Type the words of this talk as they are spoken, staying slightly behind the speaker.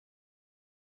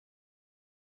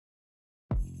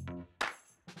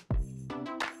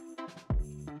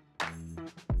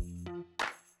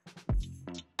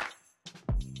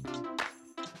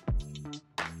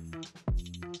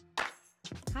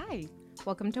Hi,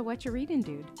 welcome to What You're Reading,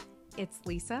 Dude. It's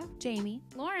Lisa, Jamie,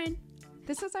 Lauren.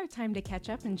 This is our time to catch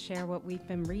up and share what we've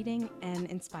been reading and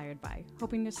inspired by,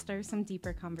 hoping to stir some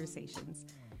deeper conversations.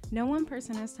 No one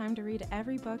person has time to read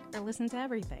every book or listen to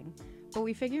everything, but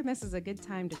we figure this is a good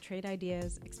time to trade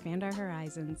ideas, expand our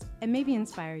horizons, and maybe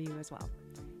inspire you as well.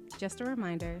 Just a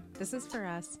reminder, this is for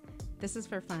us, this is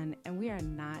for fun, and we are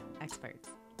not experts.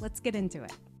 Let's get into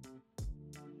it.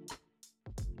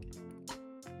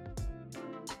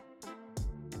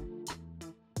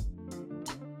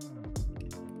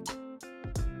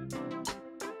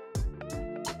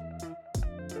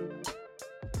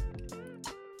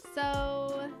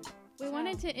 So we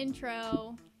wanted to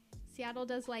intro. Seattle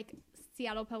does like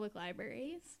Seattle Public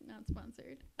Libraries. Not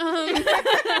sponsored.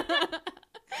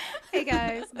 Hey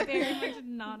guys. Very much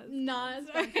not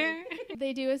sponsored.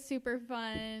 They do a super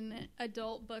fun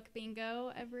adult book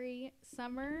bingo every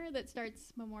summer that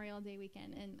starts Memorial Day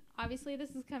weekend. And obviously this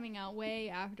is coming out way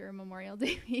after Memorial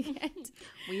Day weekend.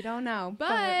 We don't know.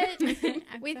 But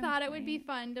we thought it would be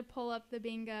fun to pull up the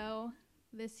bingo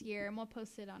this year, and we'll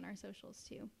post it on our socials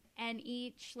too. And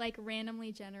each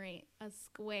randomly generate a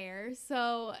square.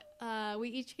 So we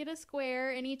each get a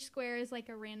square, and each square is like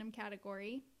a random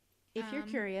category. If you're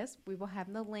curious, we will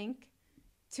have the link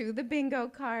to the bingo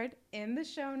card in the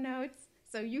show notes,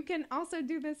 so you can also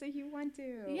do this if you want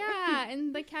to. Yeah,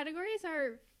 and the categories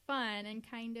are fun and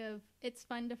it's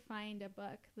fun to find a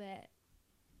book that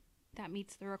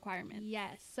meets the requirements.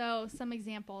 Yes. So some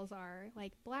examples are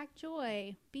like Black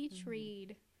Joy, Beach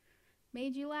Read,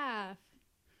 Made You Laugh.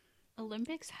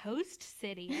 Olympics host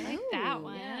city. I like that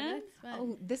one. Yeah, that's fun.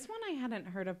 Oh, this one I hadn't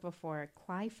heard of before.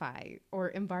 Cli-Fi, or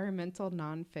environmental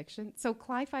nonfiction. So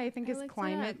Cli-Fi, I think, is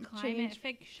climate change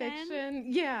fiction.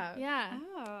 Yeah. Yeah.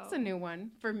 Oh. It's a new one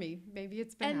for me. Maybe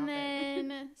it's been And out there.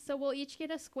 then, so we'll each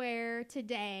get a square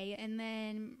today, and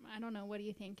then, I don't know, what do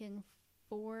you think, in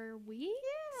 4 weeks?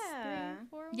 Yeah. 3,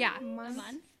 4 Yeah. weeks? Month. A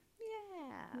month.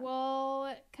 Yeah.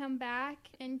 We'll come back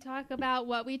and talk about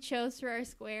what we chose for our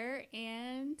square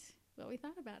and what we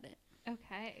thought about it.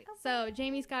 Okay. So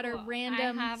Jamie's got her Well,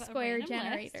 random I have a square random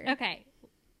generator. list. Okay.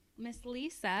 Miss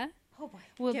Lisa Oh boy.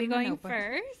 will Give be me a going notebook.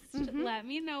 first. Mhm. Let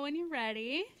me know when you're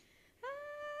ready.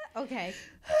 Okay.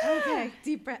 Okay.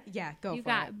 Deep breath. Yeah, go You for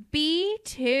got it.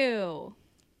 B2.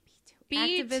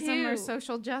 Activism or B2.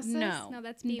 social justice? No.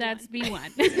 that's B1. That's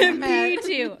B1. Damn it.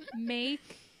 B2.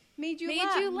 Made you Made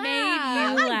laugh. you laugh.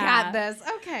 Made you I laugh. got this.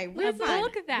 Okay. A We're fine.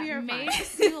 book that We are fine.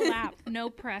 makes you laugh. No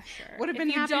pressure. Would've been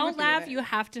if you happy don't with you laugh, then. you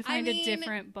have to find I mean, a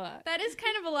different book. That is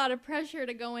kind of a lot of pressure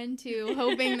to go into,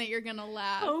 hoping that you're going to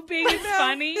laugh. Hoping it's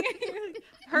funny.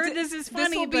 Heard this is funny,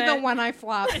 This will be but the one I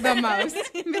flop the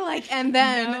most. Be like, and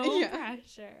then. no yeah.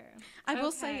 pressure. I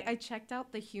will say, Okay. I checked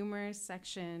out the humor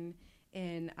section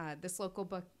in this local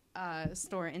book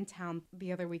store in town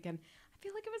the other weekend. I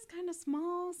feel like it was kind of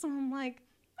small, so I'm like,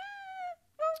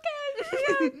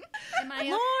 okay. Am I up?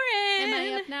 Lauren, Am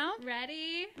I up now?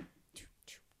 ready?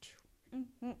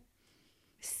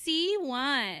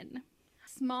 C1.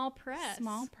 Small press.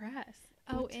 Small press.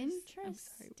 Oh, What does- interesting. I'm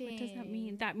sorry. What does that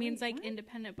mean? That means Wait, like what?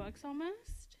 independent books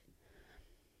almost.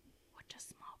 What does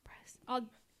small press?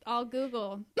 I'll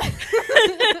Google.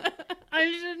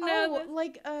 I should know. Oh,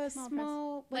 like a Small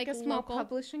small, press. like a Like small local?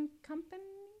 publishing company?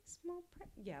 Small press?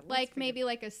 Yeah. let's Like figure- maybe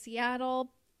like a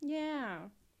Seattle. Yeah.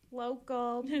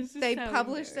 Local. This is They so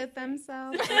published it embarrassing.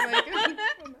 themselves. They're like,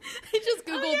 I just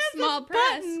Googled Oh, yeah, small the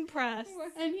press. Button press.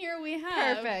 And here we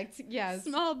have perfect. Yes.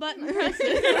 small button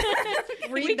presses.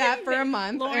 Read We that can for a make-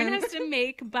 month. Lauren and- has to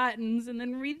make buttons and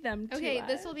then read them to Okay, us.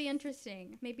 this will be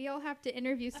interesting. Maybe I'll have to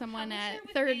interview someone at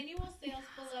with third. annual sales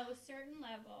below a certain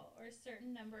level or a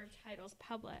certain number of titles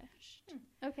published.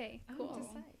 Okay, Oh, cool.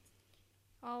 decide.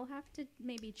 I'll have to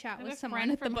maybe chat I with have a someone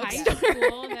friend at the from high bookstore.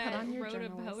 school Put that on your wrote a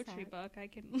journalist poetry hat. book. I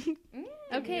can. Mm.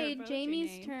 Okay, Your poetry Jamie's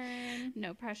name. turn.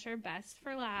 No pressure. Best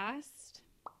for last.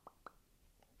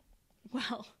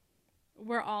 Well,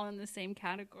 we're all in the same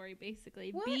category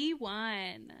basically. What?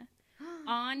 B1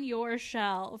 on your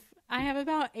shelf. I have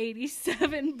about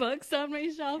 87 books on my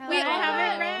shelf We that I all haven't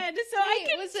have- read, so I Wait,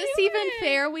 can was do this even it.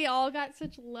 fair? We all got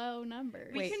such low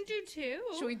numbers. We Wait. can do two.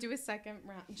 Should we do a second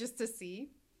round just to see?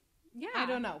 Yeah. I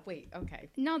don't know. Wait. Okay.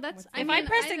 No, that's. What's If the- I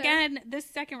press either. again, this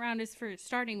second round is for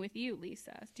starting with you,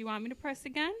 Lisa. Do you want me to press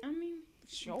again? I mean,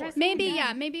 sure. Press- Maybe Yeah.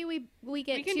 yeah. Maybe we get We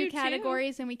can two do two.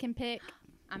 categories and we can pick.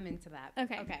 I'm into that.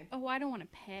 Okay. Okay. Oh, I don't want to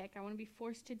pick. I want to be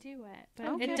forced to do it. But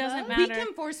Okay. it doesn't We We matter.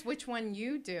 can force which one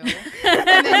you do, and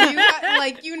then you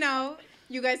got,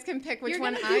 you guys can pick which You're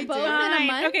one gonna do I both do. in a Fine.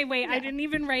 month? Okay, wait. I Yeah. didn't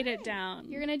even write it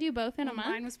down. You're gonna do both in a Well, month.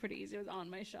 Mine was pretty easy. It was on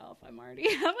my shelf. I'm already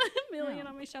have a million Oh.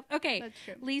 on my shelf. Okay. That's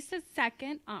true. Lisa's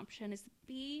second option is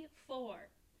B4.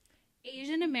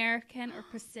 Asian American or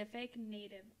Pacific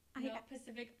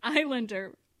Pacific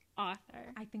Islander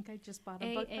author. I think I just bought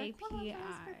a book. AAPI.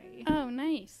 Oh,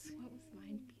 nice. What was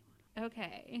mine?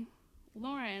 Okay.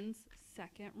 Lauren's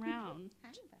second round.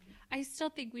 I still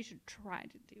think we should try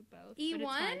to do both.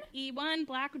 E1? E1,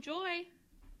 Black Joy.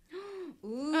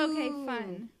 Ooh. Okay,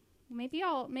 fun. Maybe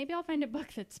I'll find a book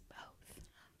that's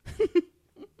both.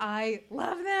 I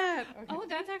love that. Okay. Oh,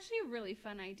 that's actually a really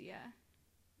fun idea.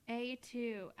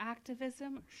 A2,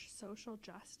 activism or social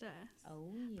justice.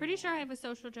 Oh, Pretty sure I have a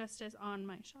social justice on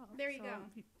my shelf. There you so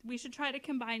go. We should try to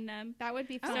combine them. That would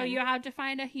be fun. So you have to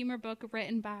find a humor book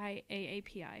written by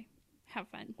AAPI. Have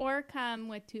fun. Or come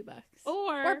with 2 books.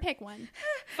 Or pick one.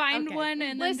 Find Okay. one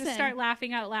and then Listen. just start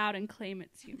laughing out loud and claim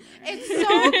it's humor. It's so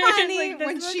funny Like, this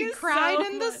when book she is cried so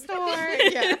in the funny.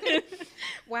 store. Yeah.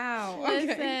 Wow. Okay.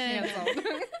 Listen. Canceled.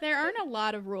 There aren't a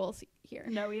lot of rules here.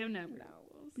 No, we have no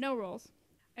rules. No rules.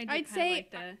 I do I'd kinda say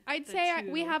like the I'd the say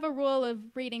two. we have a rule of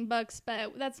reading books,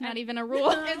 but that's not even a rule.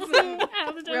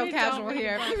 Real casual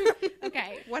here.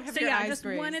 Okay. What have so your yeah, eyes just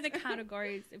one grazed? of the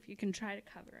categories. If you can try to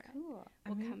cover it, Cool.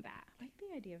 we'll come back. I like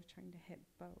the idea of trying to hit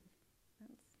both.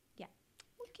 Yeah.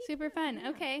 Super fun.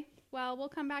 Okay. Well, we'll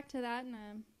come back to that in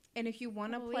And if you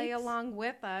want to Couple play weeks. along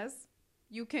with us,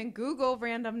 you can Google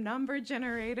random number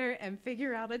generator and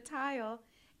figure out a tile,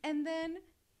 and then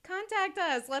contact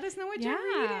us. Let us know what you're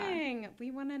Yeah. reading.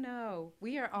 We want to know.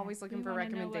 We are always looking We for wanna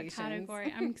know what recommendations.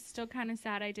 category. I'm still kind of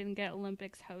sad I didn't get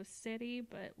Olympics host city,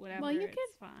 but whatever. Well, you it's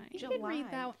could- fine. You could read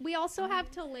July. that one. We also have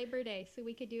till Labor Day, so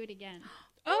we could do it again.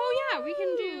 Oh yeah, we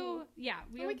can do. Yeah,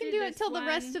 We can do it till the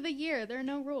rest of the year. There are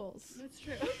no rules. That's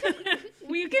true.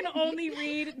 we can only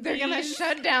read. They're gonna these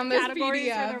shut down this categories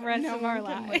PDF for the rest No of our one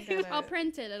can lives. look at I'll it.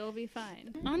 print it. It'll be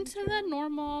fine. On to the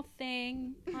normal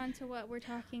thing. On to what we're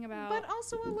talking about. But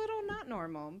also a little not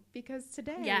normal, because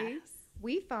today Yes.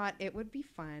 we thought it would be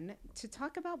fun to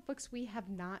talk about books we have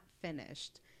not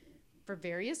finished for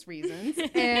various reasons.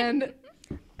 And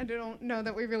I don't know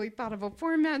that we really thought of a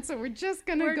format, so we're just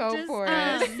going to We're go just for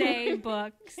gonna it. say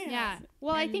books. Yeah.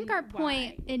 Well, I think our And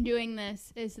point in doing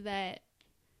this is that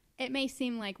it may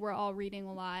seem like we're all reading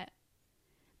a lot.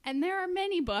 And there are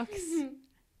many books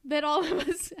that all of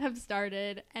us have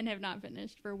started and have not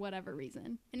finished for whatever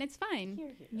reason. And it's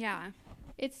fine. Yeah.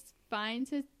 It's fine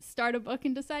to start a book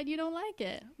and decide you don't like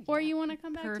it. Or you want to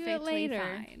come back to it Perfectly later.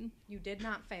 fine. You did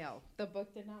not fail. The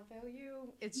book did not fail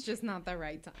you. It's just not the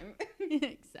right time.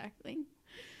 Exactly.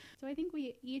 So I think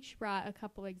we each brought a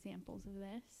couple examples of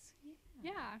this.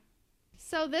 Yeah.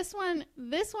 So this one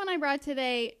I brought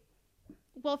today.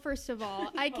 Well, first of all,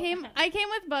 I came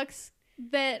with books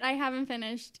that I haven't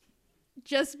finished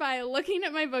just by looking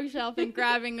at my bookshelf and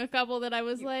grabbing a couple that I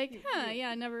was like,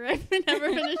 yeah, never finished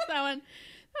that one.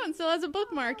 That one still has a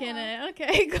bookmark in it.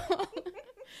 Okay, cool.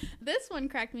 This one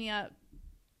cracked me up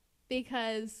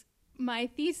because my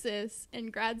thesis in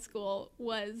grad school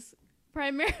was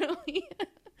primarily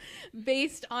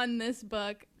based on this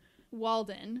book,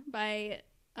 Walden, by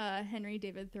Henry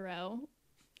David Thoreau.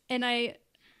 And I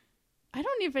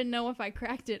don't even know if I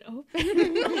cracked it open.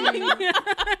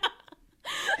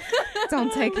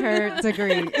 Don't take her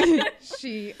degree.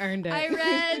 She earned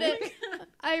it.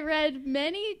 I read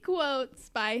many quotes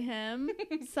by him.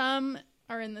 Some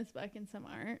are in this book and some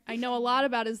aren't. I know a lot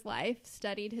about his life,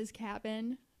 studied his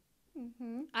cabin.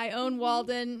 Mm-hmm. I own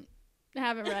Walden,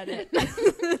 haven't read it.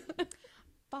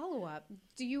 Follow up.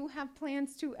 Do you have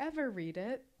plans to ever read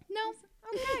it? No,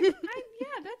 Okay.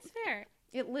 Yeah, that's fair.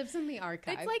 It lives in the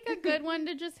archive. it's like a good one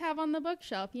to just have on the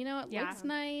bookshelf. You know, it Yeah. looks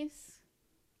nice.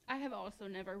 I have also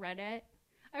never read it.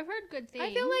 I've heard good things.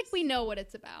 I feel like we know what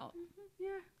it's about.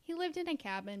 Yeah. He lived in a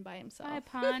cabin by himself By a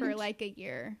pond. for like a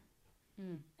year.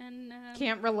 And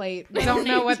Can't relate. Don't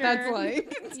know what that's nature.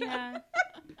 like. yeah.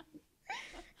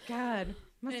 God,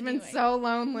 must have Anyway. been so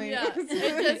lonely. Yeah,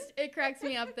 it cracks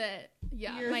me up that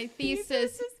Your my thesis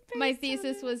thesis is my based on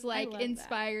thesis it. was like love that.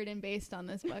 inspired and based on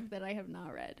this book that I have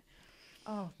not read.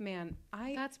 Oh man,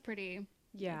 That's pretty.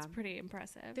 yeah. That's pretty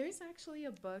impressive. There's actually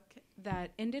a book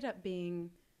that ended up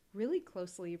being really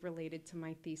closely related to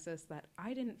my thesis that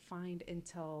I didn't find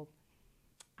until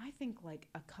I think like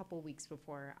a couple weeks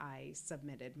before I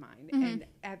submitted mine. And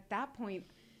at that point,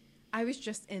 I was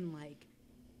just in like,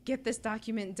 get this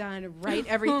document done, write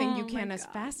everything you Oh my can as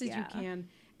God, fast as yeah. you can.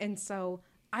 And so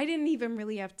I didn't even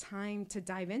really have time to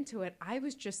dive into it. I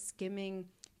was just skimming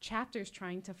chapters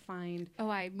trying to find Oh,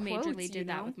 I quotes, majorly you did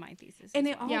that know? with my thesis. and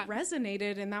as it well. all Yeah.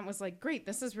 resonated, and that was like, great,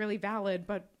 this is really valid,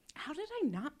 but how did I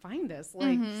not find this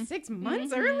like 6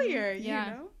 months earlier? Yeah.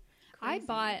 You know, I Crazy.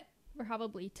 bought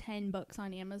probably 10 books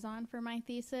on Amazon for my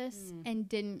thesis and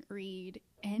didn't read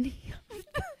any of this.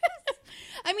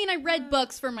 I mean, I read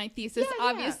books for my thesis. Yeah,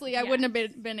 Obviously, I wouldn't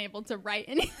have been able to write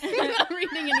anything without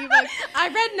reading any books. I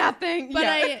read nothing. But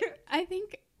I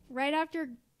think right after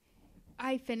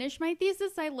I finished my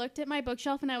thesis, I looked at my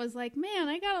bookshelf and I was like, man,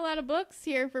 I got a lot of books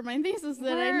here for my thesis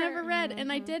that I never read.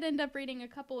 And I did end up reading a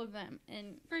couple of them.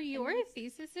 And for your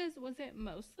theses, was it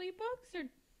mostly books or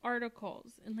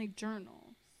articles and like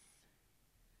journals?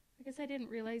 I guess I didn't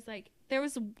realize like there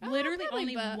was literally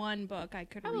only one book I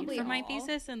could read for my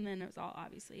thesis, and then it was all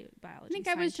obviously biology. I think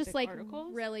I was just like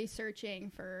really searching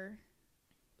for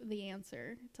the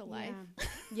answer to life.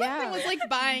 Yeah. I was like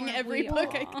buying every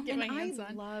book I could get my hands on.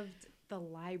 I loved the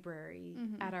library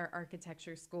at our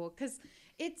architecture school because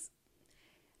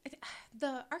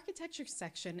the architecture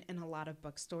section in a lot of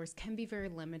bookstores can be very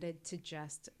limited to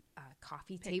just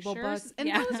coffee table books, and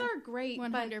those are great.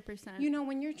 100%. But, you know,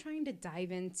 when you're trying to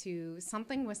dive into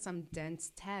something with some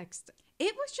dense text,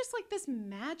 it was just like this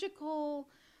magical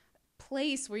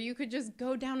place where you could just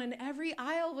go down and every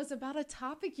aisle was about a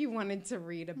topic you wanted to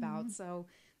read about. So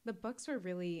the books were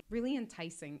really, really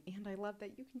enticing, and I love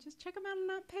that you can just check them out and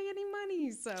not pay any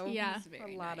money. So yeah,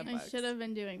 a lot of books. I should have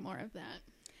been doing more of that.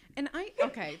 And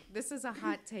this is a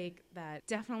hot take that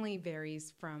definitely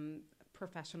varies from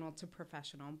professional to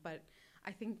professional, but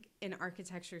I think in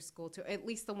architecture school too, at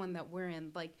least the one that we're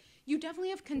in, like you definitely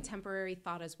have contemporary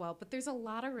thought as well, but there's a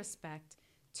lot of respect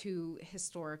to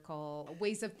historical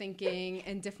ways of thinking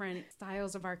and different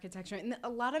styles of architecture, and a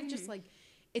lot of just like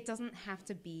it doesn't have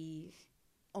to be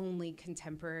only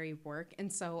contemporary work,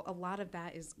 and so a lot of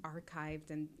that is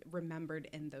archived and remembered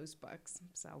in those books.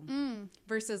 So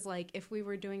versus like if we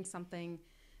were doing something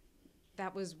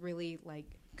that was really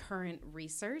like current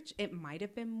research, it might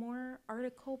have been more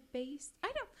article based. I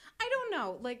don't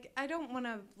know, like I don't want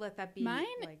to let that be mine.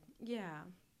 Like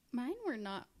mine were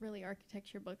not really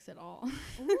architecture books at all.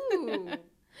 Ooh.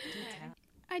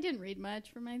 I didn't read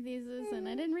much for my thesis, and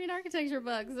I didn't read architecture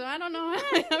books, so I don't know how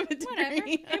I have a degree. Whatever,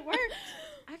 it worked.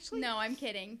 Actually, no, I'm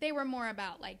kidding. They were more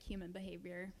about like human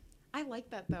behavior. I like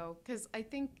that though, because I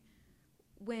think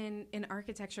when in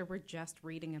architecture we're just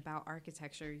reading about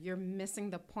architecture, you're missing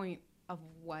the point of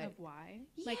why,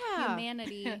 like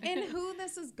humanity, and who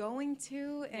this is going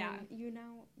to, and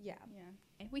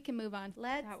We can move on.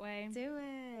 Let's do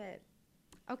it.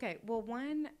 Okay, well,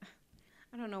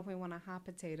 I don't know if we want a hot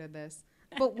potato this,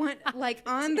 but one like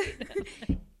on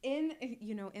the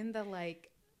in the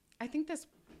like, I think this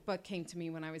book came to me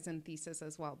when I was in thesis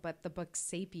as well, but the book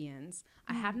Sapiens,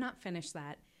 I have not finished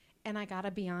that, and I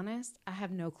gotta be honest, I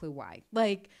have no clue why.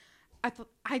 Like,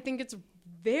 I think it's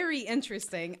very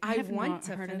interesting. I want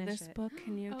to finish this book.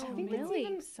 Can you tell me?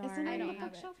 Really? Sorry, I don't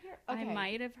have it. Okay. I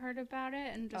might have heard about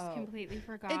it and just completely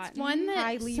forgot. It's one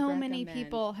that so many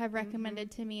people have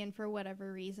recommended to me, and for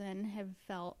whatever reason have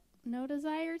felt no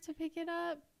desire to pick it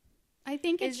up. I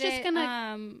think it's just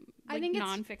gonna. I think it's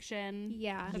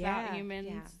nonfiction. About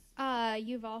humans.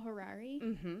 Yuval Harari.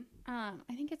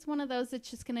 I think it's one of those that's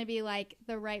just gonna be like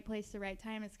the right place, the right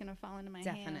time. It's gonna fall into my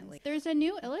hands. There's a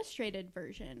new illustrated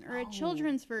version or a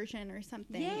children's version or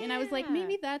something, and I was like,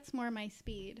 maybe that's more my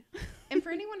speed. And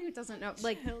for anyone who doesn't know,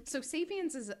 like, so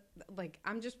Sapiens is like,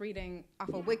 I'm just reading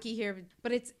off a wiki here,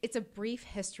 but it's a brief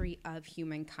history of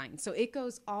humankind. So it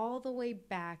goes all the way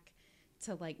back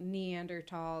to like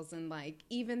Neanderthals, and like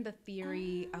even the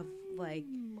theory of like,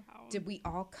 did we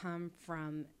all come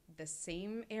from the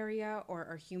same area, or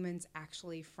are humans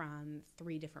actually from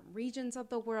 3 different regions of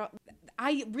the world?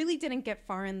 I really didn't get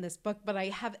far in this book, but I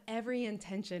have every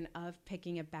intention of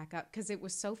picking it back up because it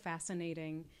was so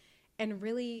fascinating and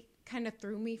really kind of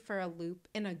threw me for a loop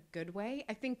in a good way.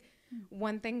 I think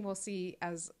one thing we'll see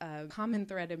as a common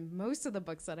thread in most of the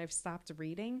books that I've stopped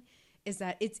reading is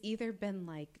that it's either been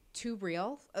like too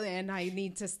real and I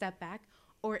need to step back,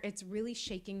 or it's really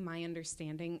shaking my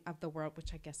understanding of the world,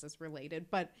 which I guess is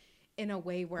related, but in a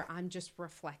way where I'm just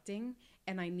reflecting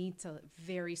and I need to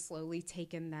very slowly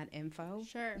take in that info.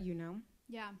 Sure. You know?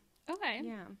 Yeah. Okay.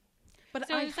 Yeah. But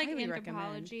so it's like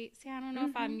anthropology. See, I don't know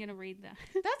if I'm going to read that.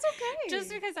 That's okay. Just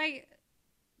because I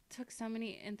took so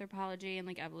many anthropology and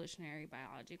like evolutionary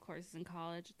biology courses in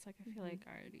college, it's like I feel like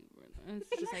I already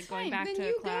it's just like going back to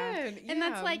a class. Yeah. And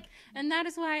that's like, and that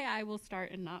is why I will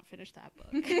start and not finish that book.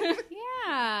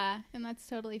 Yeah, and that's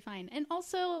totally fine. And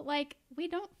also, like, we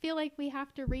don't feel like we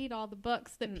have to read all the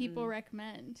books that people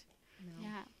recommend. No.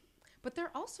 Yeah. But there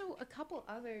are also a couple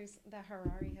others that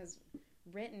Harari has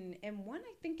written, and one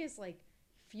I think is like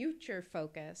future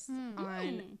focused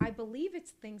on, I believe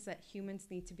it's things that humans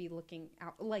need to be looking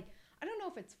out, like, I don't know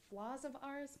if it's flaws of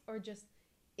ours or just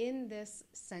in this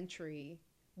century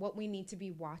what we need to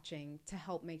be watching to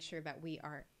help make sure that we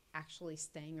are actually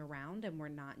staying around and we're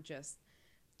not just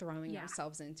throwing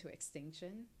ourselves into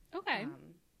extinction. Okay.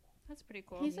 That's pretty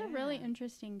cool. He's a really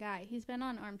interesting guy. He's been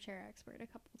on Armchair Expert a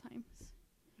couple times.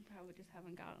 I probably just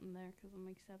haven't gotten there because I'm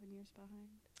like 7 years behind.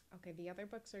 Okay, the other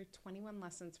books are 21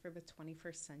 Lessons for the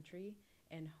 21st Century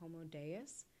and Homo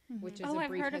Deus, which is a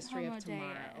brief history of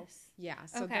tomorrow. Yeah,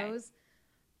 so those,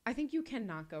 I think you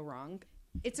cannot go wrong.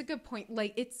 It's a good point.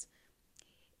 Like, it's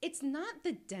not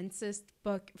the densest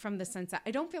book from the sense that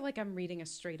I don't feel like I'm reading a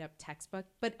straight up textbook,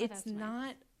 but it's not.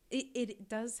 Nice. It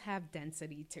does have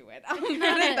density to it. I'll put it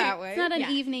that way. It's not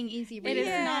an evening easy read. It is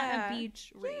not a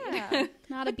beach read. Yeah.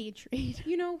 Not a beach read.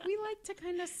 You know, we like to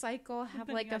kind of cycle, have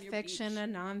like a fiction, a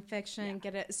nonfiction,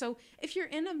 get it. So if you're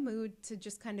in a mood to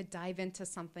just kind of dive into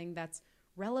something that's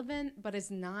relevant, but is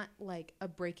not like a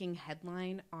breaking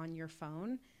headline on your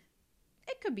phone,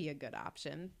 it could be a good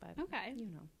option. But, you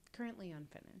know. Currently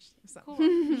unfinished. So. Cool.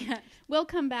 Yeah. We'll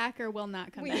come back or we'll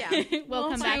not come back. Yeah. We'll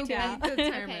come back to it.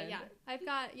 Okay, yeah. I've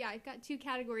got 2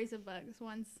 categories of books.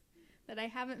 Ones that I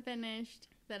haven't finished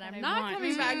that I'm not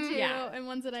coming back to, and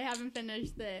ones that I haven't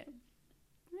finished that,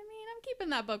 I mean, I'm keeping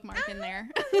that bookmark in there.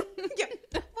 Yeah.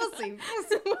 We'll see.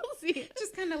 We'll see.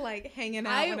 Just kind of like hanging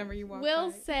out whenever you walk by. I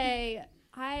will say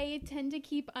I tend to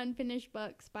keep unfinished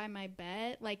books by my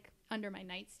bed, like under my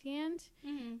nightstand,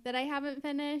 that I haven't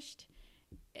finished.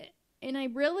 And I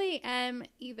really am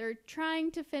either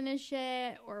trying to finish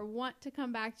it or want to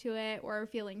come back to it or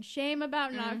feeling shame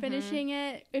about not finishing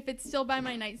it if it's still by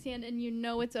my nightstand and you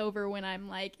know it's over when I'm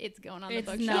like, it's going on the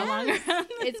bookshelf. No longer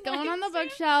it's going on the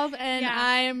bookshelf and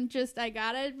I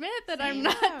gotta admit that I'm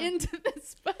not into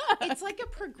this book. It's like a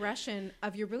progression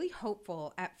of you're really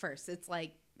hopeful at first. It's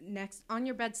like next on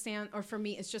your bedstand, or for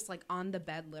me it's just like on the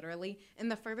bed literally,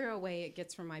 and the further away it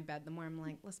gets from my bed, the more I'm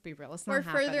like, let's be real, it's not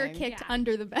happening. Or further kicked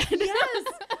under the bed. Yes.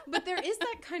 But there is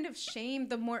that kind of shame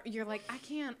the more you're like, I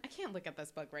can't look at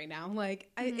this book right now, like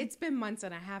it's been months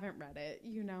and I haven't read it,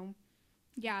 you know.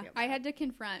 I had to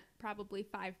confront probably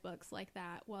 5 books like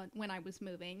that when I was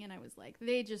moving, and I was like,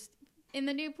 they just in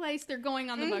the new place, they're going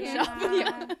on the bookshelf.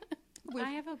 I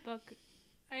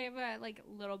have a like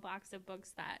little box of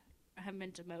books that have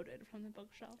been demoted from the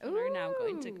bookshelf and are now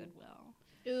going to Goodwill.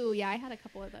 Ooh, yeah, I had a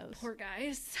couple of those. Poor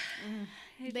guys.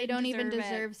 They don't even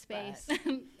deserve space.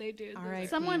 They do. All right.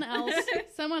 Someone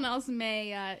else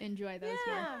may enjoy those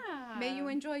more. May you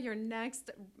enjoy your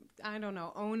next, I don't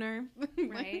know, owner.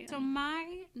 Right. So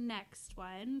my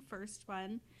first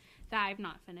one that I've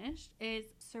not finished is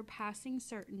Surpassing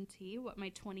Certainty, What My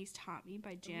 20s Taught Me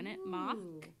by Janet Mock.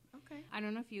 Okay. I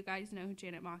don't know if you guys know who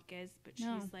Janet Mock is, but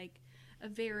she's like a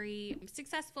very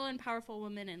successful and powerful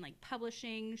woman in like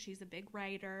publishing. She's a big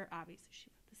writer. Obviously,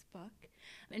 she wrote this book.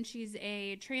 And she's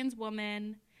a trans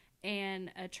woman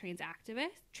and a trans activist.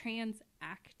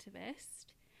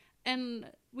 And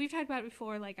we've talked about it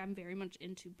before, like I'm very much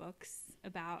into books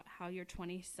about how your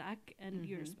 20s suck and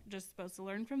you're just supposed to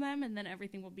learn from them and then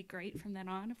everything will be great from then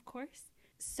on, of course.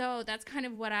 So that's kind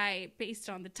of what I, based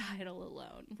on the title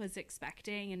alone, was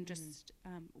expecting, and just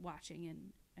watching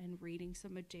and reading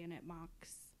some of Janet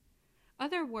Mock's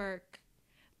other work.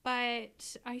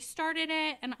 But I started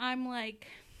it, and I'm like,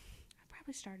 I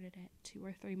probably started it 2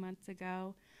 or 3 months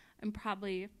ago. I'm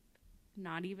probably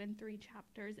not even 3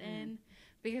 chapters in,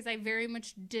 because I very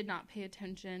much did not pay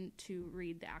attention to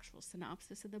read the actual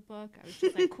synopsis of the book. I was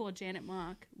just like, cool, Janet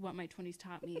Mock, What My 20s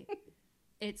Taught Me.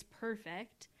 It's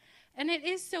perfect. And it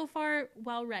is so far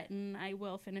well written. I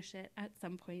will finish it at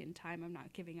some point in time. I'm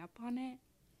not giving up on it.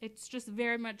 It's just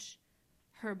very much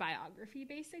her biography,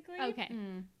 basically. Okay.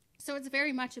 So it's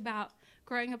very much about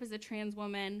growing up as a trans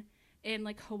woman in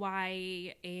like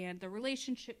Hawaii and the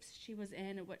relationships she was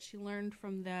in and what she learned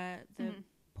from the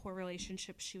poor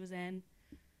relationships she was in.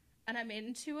 And I'm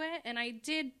into it. And I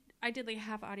did like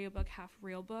half audiobook, half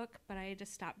real book, but I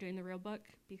just stopped doing the real book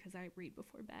because I read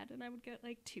before bed and I would get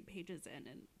like 2 pages in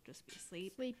and just be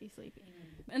asleep. Sleepy.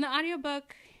 And the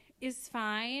audiobook is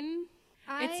fine.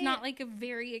 It's not like a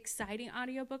very exciting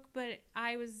audiobook, but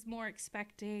I was more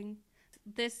expecting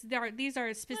this. These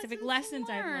are specific lessons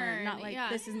I've learned, not like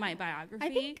this is my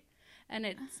biography. And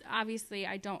it's obviously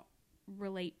I don't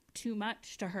relate too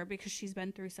much to her because she's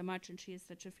been through so much and she is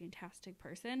such a fantastic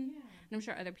person. And I'm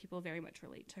sure other people very much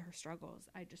relate to her struggles.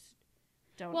 I just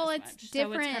don't. Well, it's much.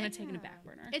 different. So it's kind of taken a back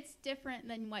burner. It's different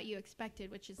than what you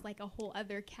expected, which is like a whole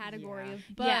other category of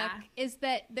book. Is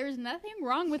that there's nothing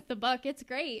wrong with the book. It's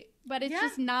great, but it's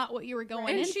just not what you were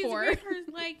going in for. And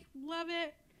she's like, love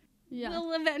it. Yeah.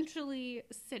 We'll eventually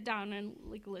sit down and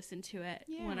like listen to it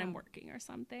when I'm working or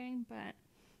something, but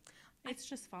it's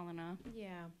just fallen off.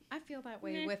 Yeah, I feel that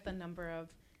way with a number of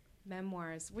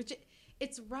memoirs, which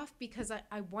it's rough because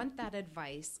I want that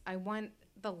advice. I want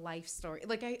the life story.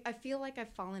 Like, I feel like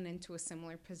I've fallen into a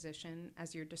similar position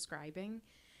as you're describing.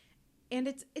 And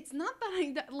it's not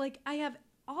that I have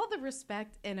all the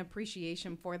respect and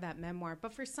appreciation for that memoir,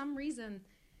 but for some reason,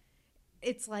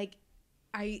 it's like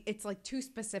too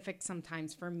specific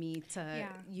sometimes for me to,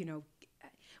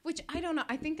 which I don't know.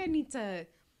 I think I need to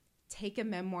take a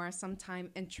memoir sometime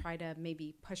and try to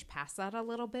maybe push past that a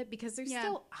little bit, because there's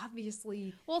still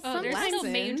obviously there's still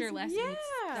major lessons.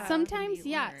 Yeah. Sometimes,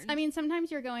 I mean,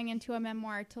 sometimes you're going into a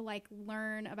memoir to like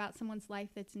learn about someone's life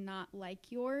that's not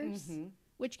like yours,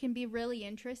 which can be really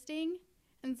interesting.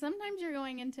 And sometimes you're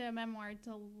going into a memoir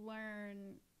to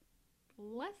learn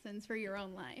lessons for your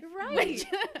own life. Right. Which,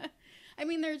 I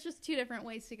mean, there's just two different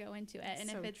ways to go into it. And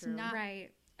so if it's true. not right.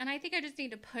 And I think I just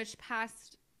need to push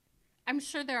past. I'm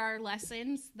sure there are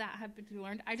lessons that have been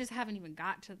learned. I just haven't even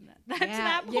got to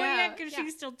that point yet, because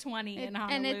she's still 20 in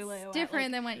Honolulu. And it's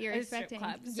different than what you're expecting.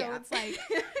 So it's like,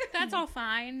 that's all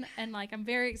fine. And like, I'm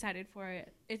very excited for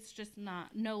it. It's just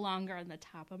no longer on the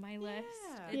top of my list.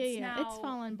 It's now it's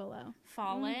fallen below.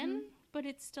 But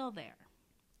it's still there.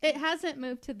 It hasn't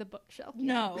moved to the bookshelf yet.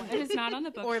 No, it is not on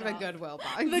the bookshelf. Or the Goodwill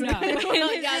box. The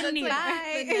Goodwill,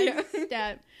 next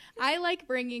step. I like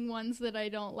bringing ones that I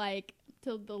don't like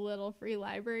to the little free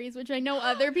libraries, which I know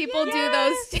other people do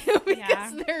those too,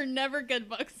 because there are never good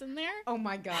books in there. Oh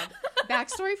my God.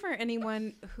 Backstory for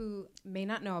anyone who may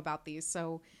not know about these.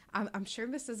 So I'm sure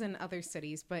this is in other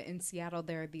cities, but in Seattle,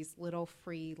 there are these little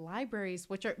free libraries,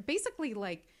 which are basically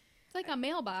like, it's like a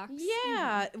mailbox.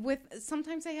 Yeah, with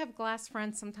sometimes they have glass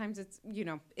fronts, sometimes it's,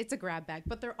 it's a grab bag,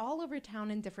 but they're all over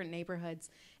town in different neighborhoods,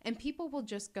 and people will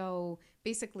just go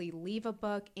basically leave a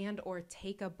book and or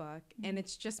take a book, and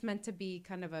it's just meant to be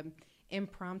kind of an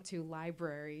impromptu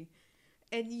library.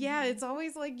 And it's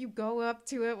always like you go up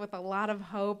to it with a lot of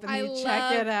hope, and you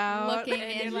check it out. Looking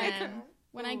in them.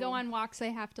 When I go on walks, I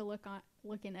have to look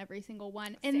in every single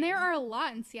one, and there are a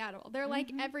lot in Seattle. They're like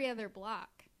every other block.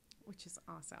 Which is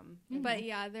awesome. But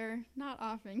they're not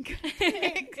often good.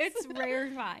 It's rare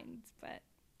finds, but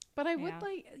I would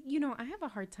like, I have a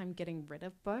hard time getting rid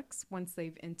of books once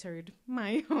they've entered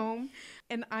my home.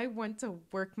 And I want to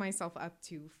work myself up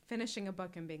to finishing a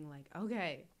book and being like,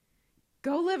 okay,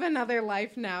 go live another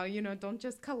life now. Don't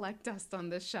just collect dust on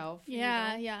the shelf.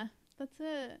 Yeah. That's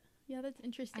it. Yeah, that's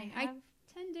interesting. I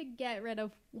tend to get rid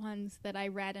of ones that I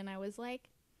read and I was like,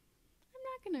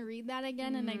 gonna read that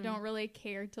again, and I don't really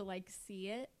care to like see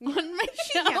it on my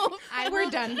shelf. We're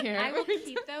done here. I will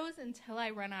keep those until I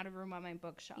run out of room on my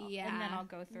bookshelf, and then I'll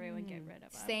go through and get rid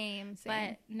of them. Same.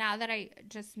 But now that I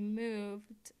just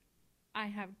moved, I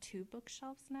have 2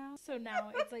 bookshelves now, so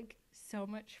now it's like so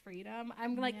much freedom.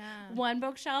 I'm like, one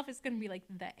bookshelf is gonna be like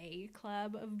the A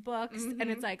club of books,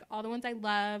 and it's like all the ones I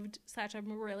loved, such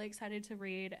I'm really excited to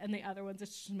read, and the other ones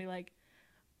it's just gonna be like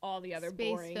all the other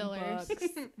space boring fillers books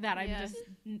that I'm just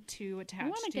too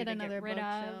attached to get another rid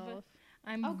bookshelf. of.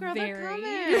 I'm girl,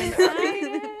 very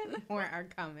excited. More are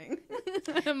coming.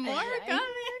 More are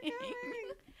coming.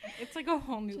 It's like a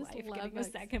whole new Just life love getting books.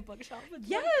 a second bookshelf.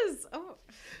 Yes.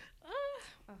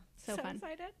 So fun.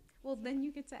 Excited. Well, then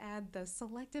you get to add the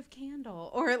selective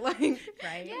candle, or like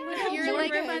Yeah, you're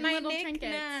like fun little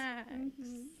trinkets.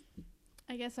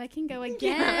 I guess I can go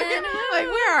again. Like,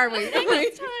 where are we?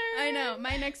 I know.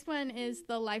 My next one is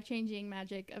The Life-Changing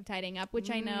Magic of Tidying Up, which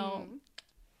I know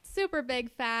super big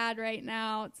fad right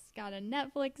now. It's got a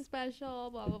Netflix special,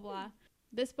 blah, blah, blah.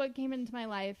 This book came into my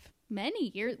life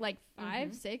many years, like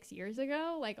 5-6 years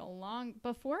ago, like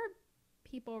before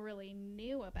people really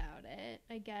knew about it,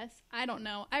 I guess. I don't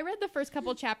know. I read the first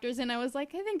couple chapters and I was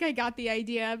like, I think I got the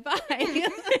idea. Bye.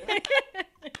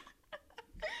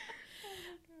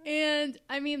 And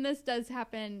I mean, this does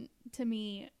happen to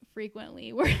me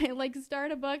frequently where I like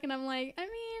start a book and I'm like, I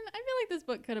mean, I feel like this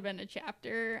book could have been a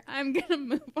chapter. I'm going to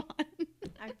move on.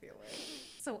 I feel it.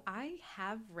 So I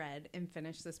have read and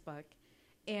finished this book,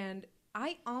 and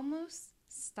I almost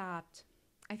stopped,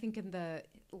 I think in the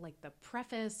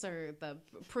preface or the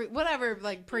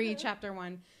pre chapter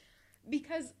 1,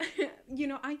 because,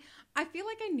 I feel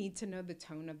like I need to know the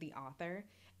tone of the author,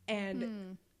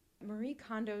 and Marie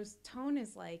Kondo's tone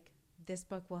is like, this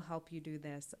book will help you do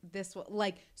this. This will,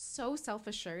 like, so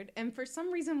self-assured. And for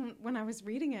some reason, when I was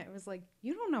reading it, it was like,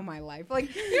 you don't know my life.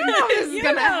 Like, you don't know if this is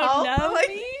going to help.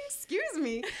 Like, excuse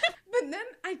me. But then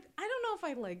I don't know if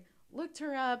I, like, looked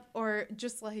her up or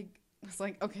just, like, was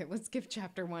like, okay, let's give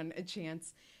chapter 1 a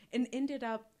chance. And ended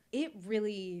up, it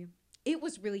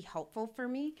was really helpful for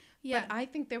me. Yeah. But I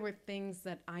think there were things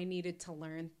that I needed to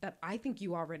learn that I think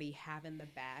you already have in the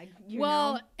bag. You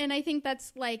know? And I think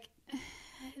that's like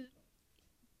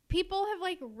people have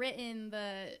like written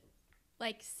the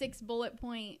like 6 bullet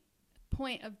point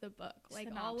of the book, like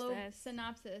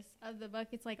synopsis of the book.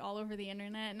 It's like all over the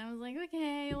internet, and I was like,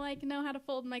 okay, like know how to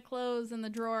fold my clothes in the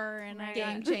drawer, and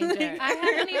game changer. I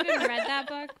haven't even read that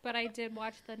book, but I did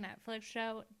watch the Netflix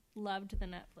show. Loved the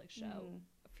Netflix show.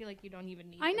 I feel like you don't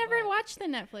even need. I never watched the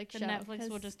Netflix show. The Netflix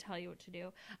will just tell you what to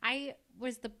do.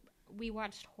 We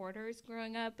watched Hoarders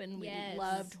growing up, and we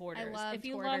loved Hoarders. If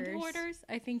you loved Hoarders,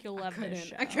 I think you'll love this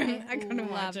show. I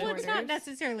couldn't watch it. Well, it's not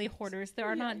necessarily Hoarders. There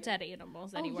are not dead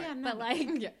animals anywhere. But like,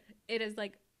 it is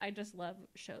like, I just love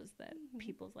shows that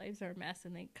people's lives are a mess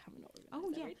and they come and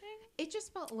organize everything. It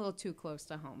just felt a little too close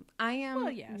to home. I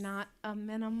am not a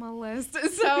minimalist,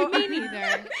 so me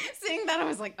neither. Seeing that, I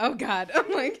was like, oh God. I'm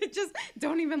like, just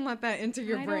don't even let that into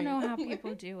your brain. I don't know how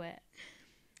people do it.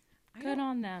 Good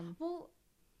on them. Well,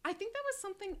 I think that was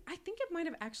something, I think it might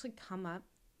have actually come up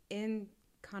in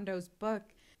Kondo's book,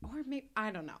 or maybe, I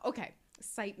don't know. Okay,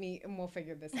 cite me and we'll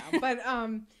figure this out. But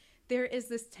there is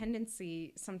this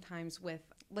tendency sometimes with,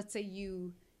 let's say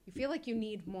you feel like you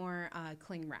need more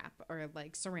cling wrap or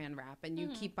like saran wrap, and you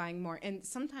keep buying more. And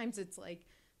sometimes it's like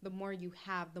the more you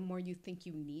have, the more you think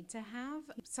you need to have.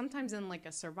 Sometimes in like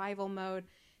a survival mode,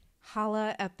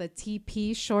 holla at the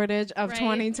TP shortage of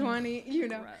 2020, you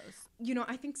know. Gross. You know,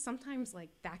 I think sometimes like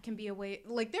that can be a way,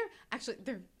 like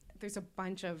there's a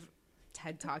bunch of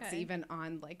TED Talks even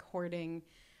on like hoarding.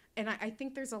 And I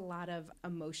think there's a lot of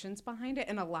emotions behind it,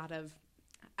 and a lot of,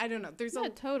 I don't know, there's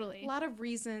a lot of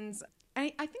reasons.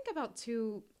 I think about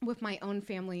too with my own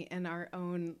family and our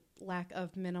own lack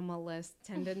of minimalist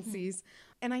tendencies.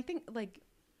 And I think like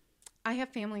I have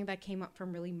family that came up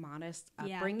from really modest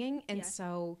upbringing. And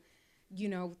so, you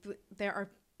know, there are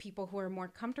people who are more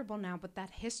comfortable now, but that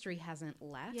history hasn't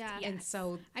left. And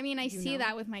so, I mean, I see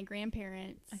that with my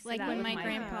grandparents. Like when my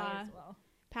grandpa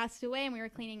passed away and we were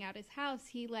cleaning out his house,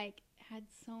 he like had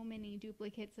so many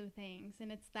duplicates of things.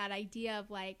 And it's that idea of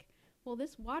like, well,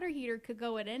 this water heater could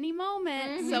go at any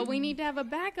moment, so we need to have a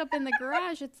backup in the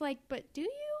garage. It's like, but do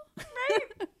you?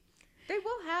 Right. They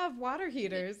will have water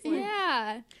heaters. Like.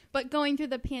 Yeah. But going through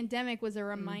the pandemic was a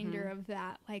reminder of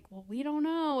that. Like, well, we don't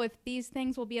know if these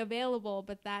things will be available,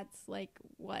 but that's like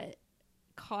what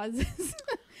causes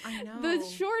I know. the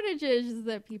shortages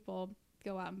that people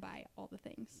go out and buy all the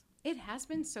things. It has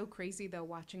been so crazy, though,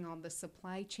 watching all the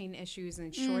supply chain issues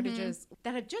and shortages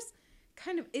that have just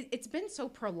kind of, it's been so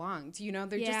prolonged, you know?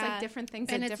 They're just like different things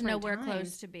at different times. And it's nowhere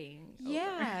close to being over.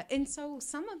 Yeah. And so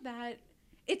some of that,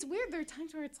 it's weird. There are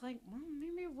times where it's like, well,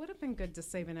 maybe it would have been good to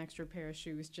save an extra pair of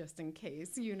shoes just in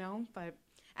case, you know? But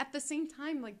at the same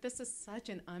time, like, this is such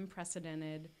an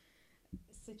unprecedented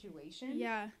situation.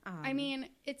 Yeah. I mean,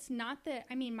 it's not that,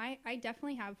 I mean, I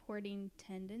definitely have hoarding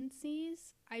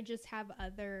tendencies. I just have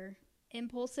other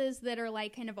impulses that are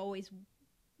like kind of always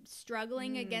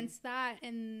struggling against that.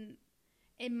 And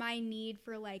in my need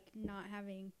for like not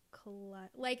having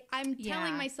like I'm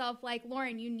telling myself like,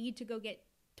 Lauren, you need to go get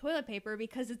toilet paper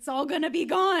because it's all gonna be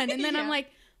gone. And then I'm like,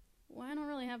 well, I don't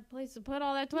really have a place to put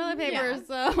all that toilet paper,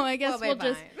 so I guess we'll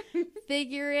just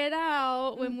figure it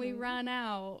out when we run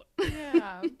out.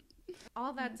 Yeah.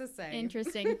 All that to say.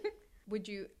 Interesting. Would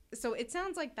you, so it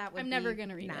sounds like that would I'm never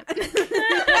gonna read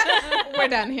it. We're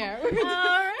done here. All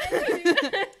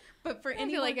right. But for anyone,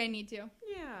 I feel like I need to.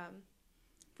 Yeah.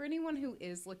 For anyone who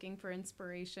is looking for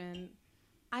inspiration,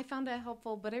 I found it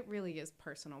helpful, but it really is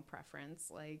personal preference.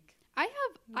 Like,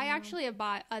 I actually have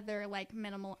bought other like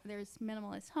there's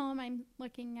Minimalist Home I'm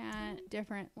looking at,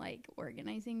 different like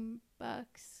organizing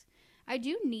books. I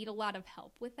do need a lot of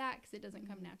help with that because it doesn't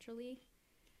come naturally.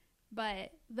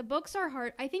 But the books are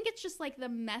hard. I think it's just like the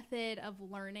method of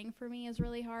learning for me is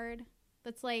really hard.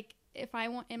 That's like, if I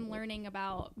am learning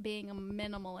about being a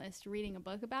minimalist, reading a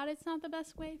book about it, it's not the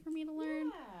best way for me to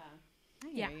learn.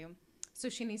 Yeah. I hear you. So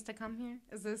she needs to come here?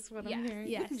 Is this what I'm hearing?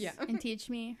 Yes. Yeah. And teach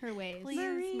me her ways. Please,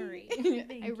 Marie.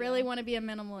 I really want to be a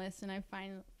minimalist, and I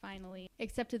finally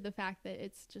accepted the fact that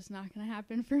it's just not going to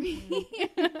happen for me.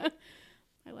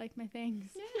 I like my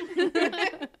things.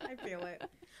 I feel it.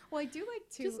 Well, I do like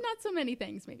to... Just not so many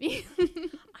things, maybe.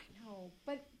 I know.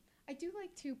 But I do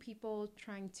like to people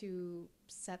trying to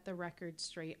set the record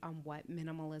straight on what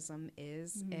minimalism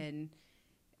is and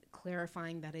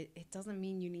clarifying that it doesn't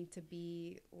mean you need to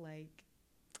be like,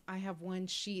 I have one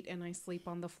sheet and I sleep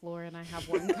on the floor and I have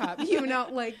one cup, you know,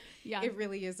 like it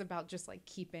really is about just like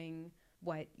keeping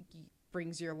what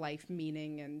brings your life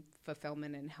meaning and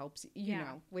fulfillment and helps, you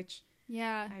know, which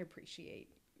I appreciate.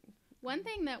 One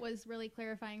thing that was really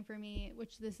clarifying for me,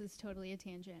 which this is totally a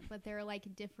tangent, but there are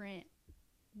like different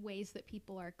ways that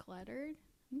people are cluttered.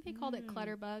 I think they called it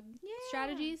clutterbug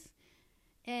strategies.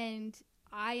 And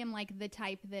I am like the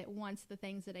type that wants the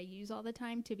things that I use all the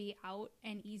time to be out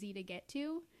and easy to get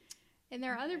to. And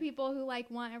there are other people who like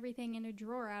want everything in a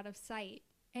drawer out of sight.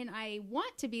 And I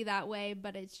want to be that way,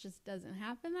 but it just doesn't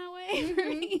happen that way for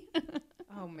me.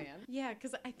 Oh, man. Yeah,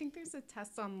 because I think there's a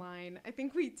test online. I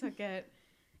think we took it,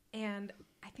 and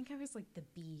I think I was like the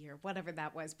B or whatever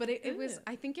that was. But it was,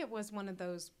 I think it was one of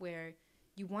those where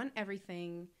you want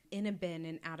everything in a bin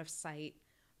and out of sight.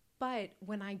 But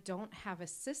when I don't have a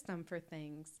system for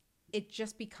things, it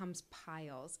just becomes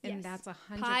piles. And that's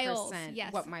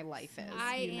 100% what my life is.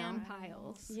 I am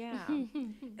piles. Yeah.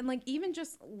 And like even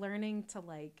just learning to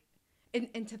like,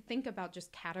 and to think about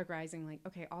just categorizing like,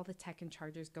 okay, all the tech and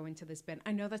chargers go into this bin.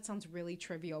 I know that sounds really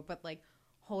trivial, but like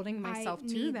holding myself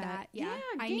to that. Yeah,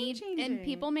 I need changing. And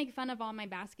people make fun of all my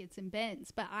baskets and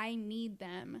bins, but I need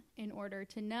them in order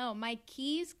to know my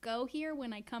keys go here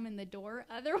when I come in the door.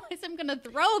 Otherwise, I'm gonna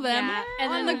throw them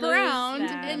on the ground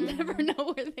and never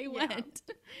know where they went.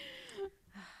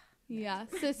 Yeah,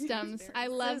 systems. I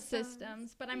love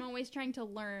systems, but I'm always trying to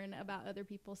learn about other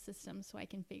people's systems so I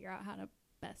can figure out how to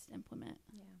best implement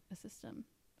a system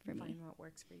for me. Find what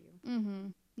works for you. Mm-hmm.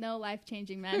 No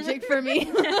life-changing magic for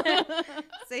me.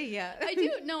 See ya.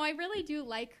 I really do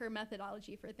like her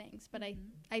methodology for things, but I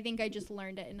think I just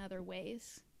learned it in other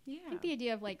ways. Yeah. I think the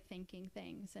idea of like thinking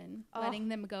things and letting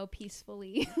them go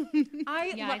peacefully.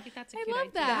 I think that's a cute idea. I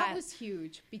love that. That was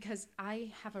huge because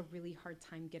I have a really hard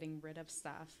time getting rid of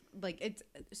stuff. Like it's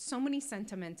so many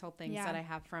sentimental things that I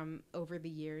have from over the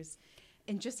years.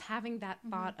 And just having that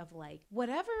thought of like,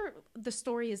 whatever the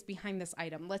story is behind this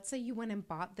item, let's say you went and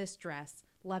bought this dress,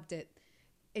 loved it,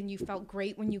 and you felt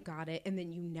great when you got it, and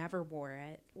then you never wore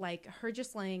it. Like her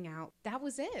just laying out, that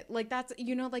was it. Like that's,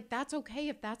 like that's okay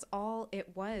if that's all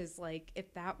it was. Like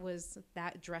if that was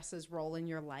that dress's role in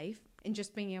your life, and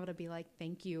just being able to be like,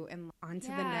 thank you, and on to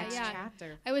the next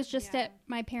chapter. I was just at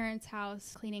my parents'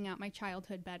 house cleaning out my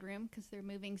childhood bedroom because they're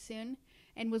moving soon.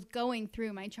 And was going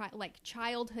through my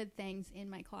childhood things in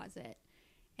my closet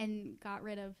and got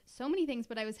rid of so many things,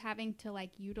 but I was having to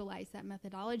like utilize that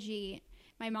methodology.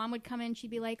 My mom would come in,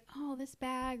 she'd be like, oh, this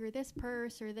bag or this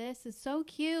purse or this is so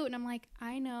cute. And I'm like,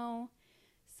 I know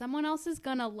someone else is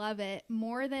gonna love it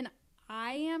more than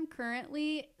I am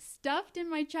currently stuffed in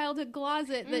my childhood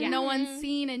closet that no one's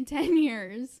seen in 10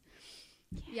 years.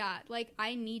 Yeah, like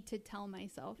I need to tell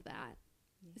myself that.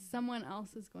 Someone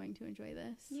else is going to enjoy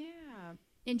this. Yeah.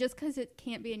 And just because it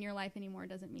can't be in your life anymore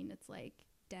doesn't mean it's like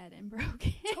dead and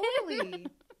broken. Totally.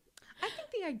 I think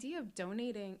the idea of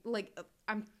donating, like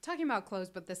I'm talking about clothes,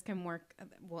 but this can work,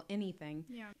 anything.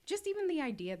 Yeah. Just even the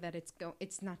idea that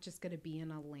it's not just going to be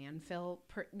in a landfill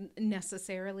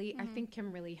necessarily, I think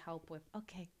can really help with,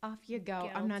 okay, off you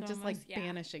go. I'm not just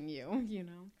banishing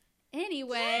you,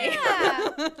 Anyway. Yeah.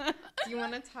 Do you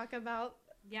want to talk about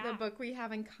the book we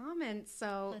have in common?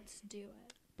 So let's do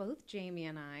it. Both Jamie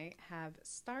and I have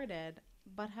started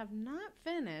but have not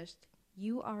finished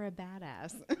You Are a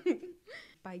Badass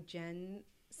by Jen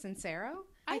Sincero.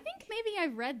 I think maybe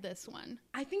I've read this one.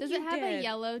 I think Does it have a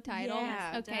yellow title?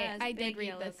 Yeah. Okay, I did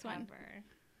read this one.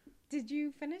 Did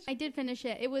you finish? I did finish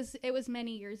it. It was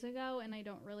many years ago, and I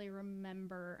don't really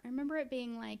remember. I remember it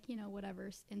being like,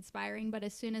 whatever's inspiring, but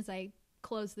as soon as I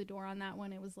closed the door on that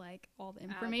one, it was like all the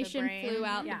information flew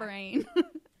out the brain.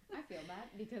 I feel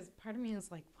that because part of me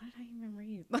is like, what did I even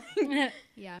read?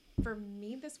 Yeah. For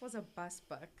me, this was a bus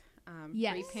book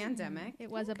pre-pandemic.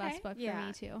 It was a bus book for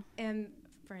me too. And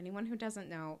for anyone who doesn't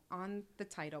know, on the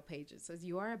title page, it says,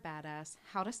 You Are a Badass,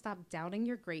 How to Stop Doubting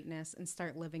Your Greatness and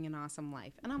Start Living an Awesome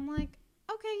Life. And I'm like,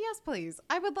 okay, yes, please.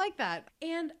 I would like that.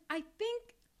 And I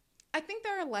think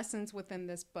there are lessons within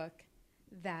this book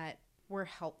that were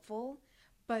helpful,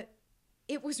 but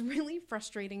it was really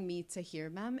frustrating me to hear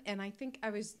them. And I think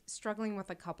I was struggling with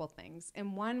a couple things.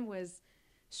 And one was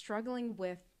struggling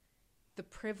with the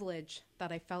privilege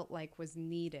that I felt like was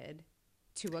needed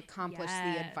to accomplish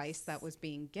the advice that was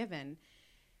being given.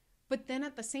 But then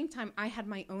at the same time, I had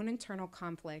my own internal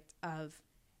conflict of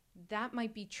that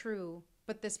might be true,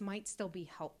 but this might still be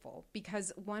helpful.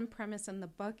 Because one premise in the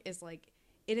book is like,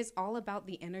 it is all about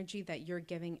the energy that you're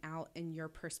giving out and your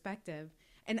perspective.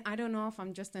 And I don't know if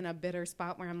I'm just in a bitter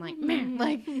spot where I'm like, man,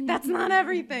 like that's not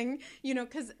everything,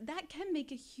 because that can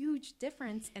make a huge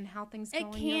difference in how things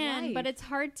go in your life. But it's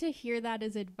hard to hear that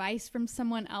as advice from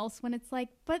someone else when it's like,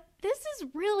 but this is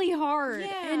really hard.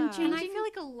 Yeah. And I feel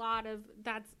like a lot of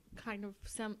that's kind of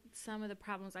some of the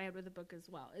problems I had with the book as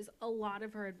well, is a lot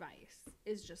of her advice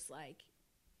is just like,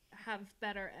 have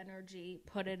better energy,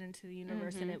 put it into the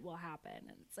universe, and it will happen.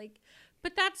 And it's like,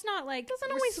 but that's not like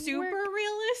doesn't always super work.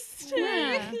 realistic.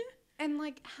 Yeah. And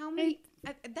like how many,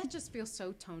 that just feels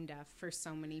so tone deaf for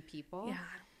so many people. Yeah.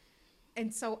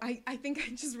 And so I think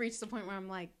I just reached the point where I'm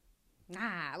like,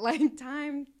 like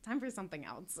time for something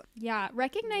else. Yeah.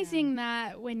 Recognizing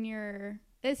that when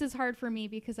this is hard for me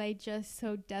because I just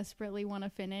so desperately want to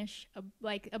finish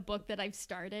a book that I've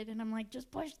started, and I'm like, just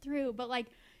push through. But like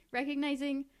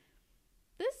recognizing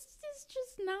this is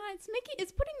just not,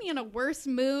 it's putting me in a worse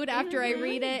mood after I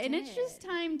read it. And it's just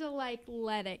time to like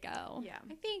let it go. Yeah.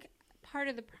 I think part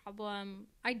of the problem,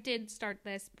 I did start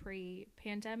this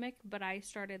pre-pandemic, but I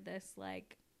started this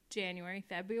like January,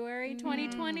 February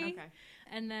 2020. Okay.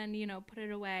 And then, put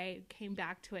it away, came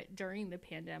back to it during the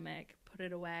pandemic, put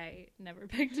it away, never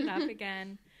picked it up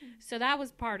again. So that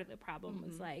was part of the problem,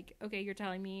 was like, okay, you're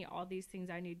telling me all these things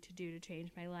I need to do to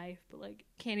change my life, but like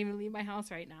can't even leave my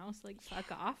house right now. So like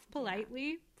fuck off,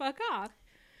 politely, fuck off.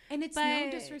 And it's no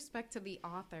disrespect to the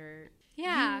author.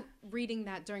 Yeah. You reading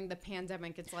that during the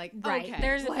pandemic, it's like, right, okay,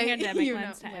 there's like, a pandemic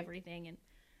lens to everything.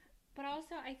 But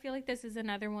also I feel like this is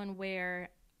another one where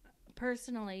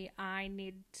personally I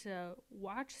need to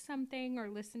watch something or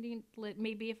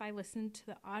maybe if I listened to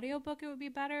the audiobook it would be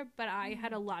better, but I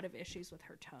had a lot of issues with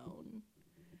her tone.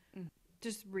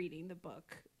 Just reading the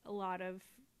book,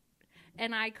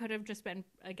 and I could have just been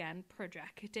again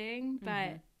projecting,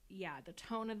 but yeah, the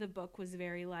tone of the book was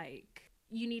very like,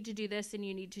 you need to do this and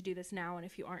you need to do this now, and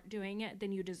if you aren't doing it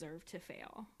then you deserve to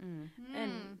fail.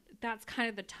 And that's kind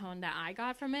of the tone that I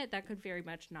got from it. That could very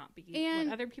much not be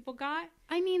what other people got.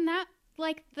 I mean, that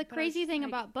like the crazy thing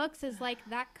about books is like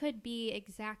that could be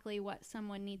exactly what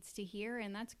someone needs to hear,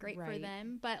 and that's great for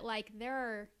them, but like there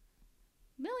are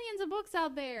millions of books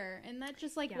out there, and that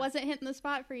just like wasn't hitting the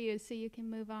spot for you, so you can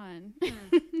move on.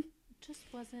 Just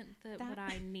wasn't what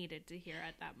I needed to hear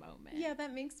at that moment. Yeah,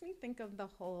 that makes me think of the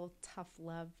whole tough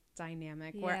love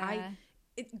dynamic where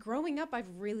growing up, I've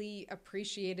really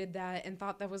appreciated that and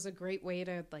thought that was a great way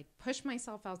to like push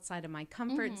myself outside of my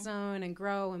comfort zone and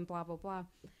grow and blah, blah, blah.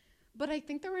 But I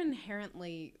think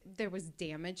there was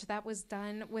damage that was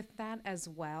done with that as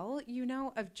well,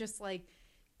 of just like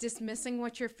dismissing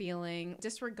what you're feeling,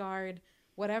 disregard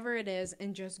whatever it is,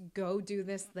 and just go do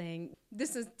this thing.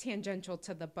 This is tangential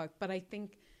to the book, but I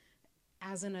think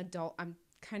as an adult, I'm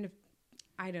kind of,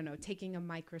 I don't know, taking a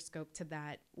microscope to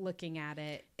that, looking at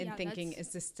it and thinking, is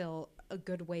this still a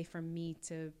good way for me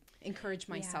to encourage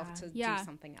myself to do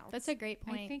something else? That's a great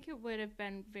point. I think it would have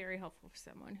been very helpful for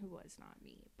someone who was not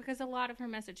me, because a lot of her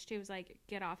message too was like,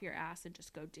 get off your ass and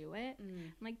just go do it.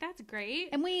 I'm like, that's great,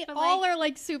 and we all are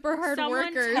like super hard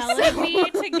workers. Telling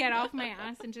me to get off my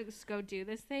ass and just go do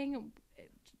this thing, it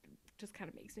just kind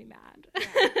of makes me mad.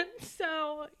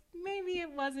 So maybe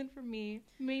it wasn't for me.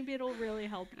 Maybe it'll really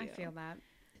help you. I feel that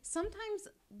sometimes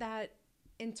that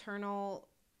internal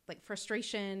like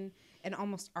frustration and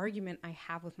almost argument I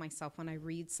have with myself when I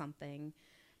read something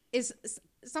is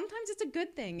sometimes it's a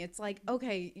good thing. It's like,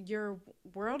 okay, your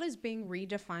world is being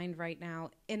redefined right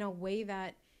now in a way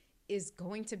that is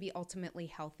going to be ultimately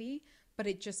healthy, but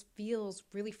it just feels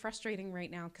really frustrating right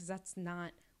now because that's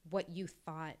not what you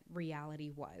thought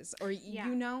reality was, or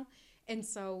and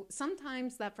so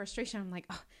sometimes that frustration, I'm like,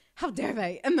 oh, how dare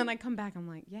they? And then I come back, I'm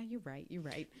like, yeah, you're right.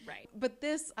 But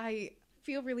this, I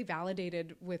feel really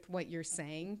validated with what you're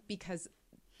saying, because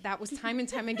that was time and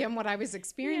time again what I was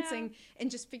experiencing,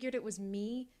 and just figured it was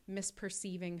me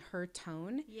misperceiving her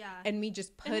tone, and me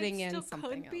just putting in something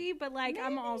else. Could be, but like, maybe,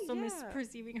 I'm also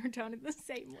misperceiving her tone in the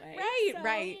same way.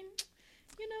 Right.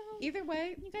 Either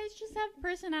way, you guys just have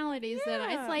personalities that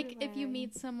it's like if you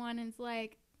meet someone and it's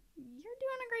like, you're doing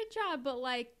a great job, but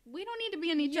like, we don't need to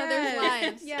be in each other's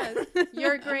lives. Yes,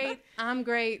 you're great, I'm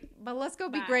great, but let's go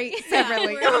be great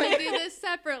separately. We're going to do this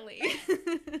separately.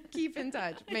 Keep in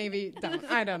touch. Maybe don't.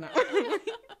 I don't know.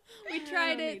 We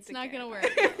tried it. It's not going to work.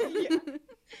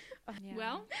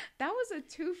 Well, that was a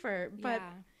twofer, but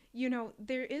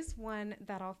there is one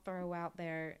that I'll throw out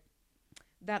there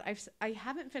that I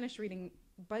haven't finished reading,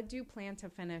 but do plan to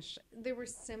finish. There were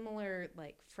similar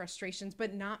like frustrations,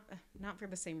 but not for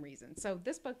the same reason. So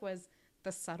this book was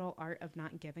The Subtle Art of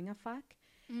Not Giving a Fuck.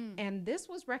 And this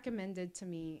was recommended to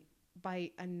me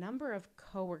by a number of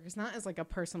coworkers, not as like a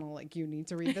personal, like, you need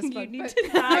to read this book. You need to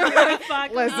not give a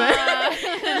fuck.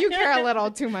 Listen, you care a little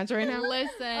too much right now.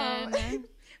 Listen.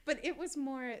 But it was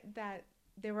more that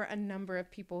there were a number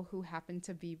of people who happened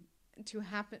to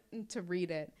read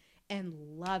it and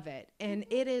love it. And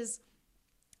it is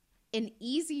an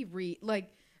easy read.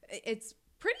 Like, it's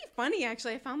pretty funny,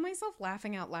 actually. I found myself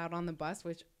laughing out loud on the bus,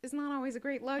 which is not always a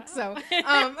great look. So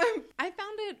I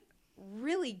found it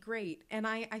really great. And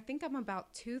I think I'm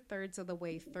about 2/3 of the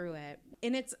way through it.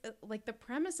 And it's like, the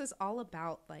premise is all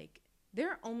about like there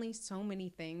are only so many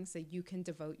things that you can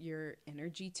devote your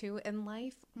energy to in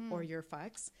life or your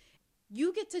fucks.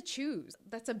 You get to choose.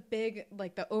 That's a big,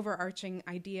 like, the overarching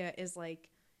idea is like,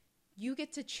 you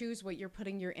get to choose what you're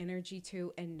putting your energy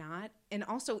to and not. And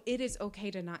also, it is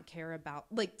okay to not care about,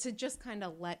 like, to just kind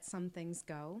of let some things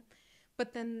go.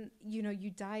 But then, you know, you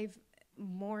dive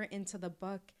more into the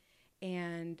book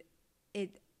and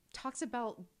it talks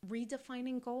about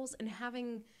redefining goals and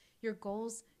having your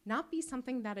goals not be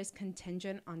something that is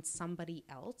contingent on somebody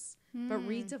else, but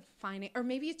redefining, or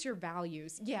maybe it's your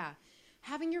values. Yeah.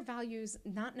 Having your values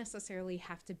not necessarily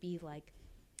have to be like,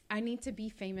 I need to be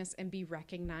famous and be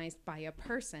recognized by a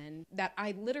person that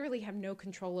I literally have no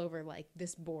control over, like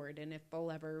this board, and if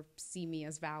they'll ever see me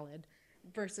as valid,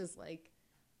 versus like,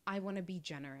 I want to be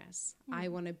generous. I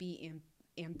want to be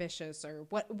ambitious, or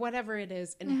whatever it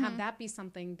is, and have that be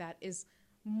something that is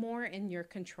more in your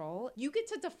control. You get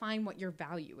to define what your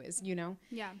value is, you know?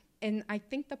 Yeah. And I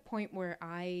think the point where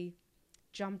I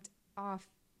jumped off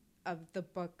of the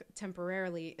book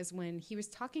temporarily is when he was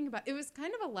talking about, it was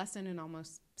kind of a lesson in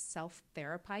almost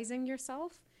self-therapizing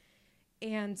yourself.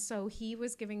 And so he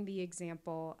was giving the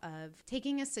example of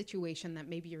taking a situation that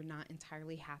maybe you're not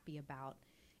entirely happy about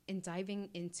and diving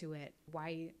into it.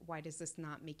 Why does this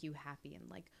not make you happy? And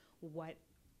like,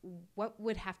 what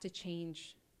would have to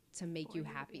change to make you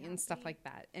happy and stuff like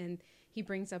that. And he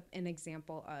brings up an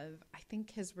example of, I think,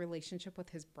 his relationship with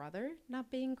his brother not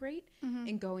being great,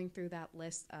 and going through that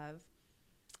list of,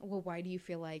 well, why do you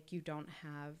feel like you don't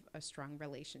have a strong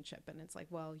relationship? And it's like,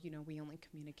 well, you know, we only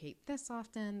communicate this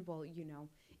often. Well, you know,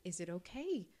 is it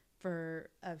okay for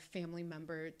a family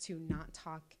member to not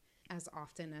talk as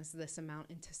often as this amount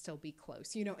and to still be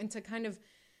close, you know, and to kind of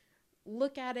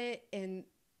look at it and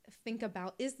think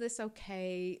about, is this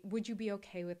okay? Would you be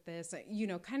okay with this? You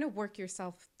know, kind of work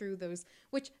yourself through those,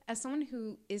 which as someone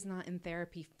who is not in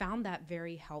therapy found that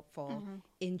very helpful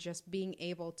in just being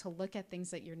able to look at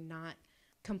things that you're not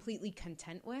completely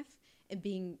content with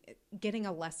and getting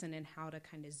a lesson in how to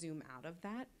kind of zoom out of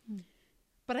that.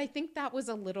 But I think that was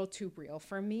a little too real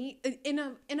for me in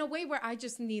a way where I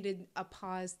just needed a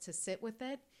pause to sit with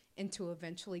it and to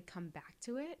eventually come back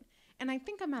to it. And I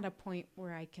think I'm at a point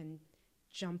where I can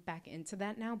jump back into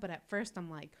that now. But at first I'm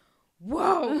like,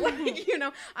 whoa, like, you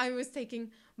know, I was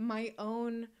taking my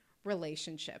own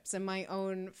relationships and my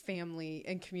own family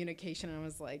and communication. And I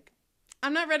was like,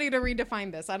 I'm not ready to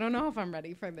redefine this. I don't know if I'm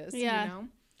ready for this, you know?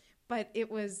 But it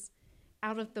was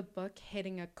out of the book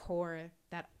hitting a core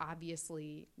that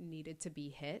obviously needed to be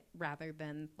hit rather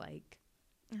than like,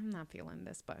 I'm not feeling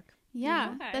this book.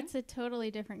 Yeah, that's a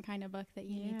totally different kind of book that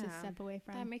you need to step away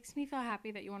from. That makes me feel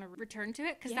happy that you want to return to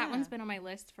it, because that one's been on my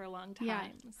list for a long time. Yeah.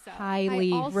 So.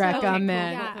 Highly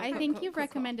recommend. Yeah, I think you've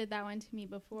recommended that one to me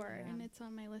before, and it's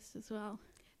on my list as well.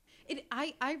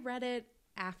 I read it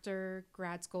after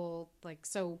grad school, like,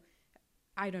 so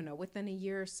I don't know, within a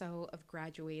year or so of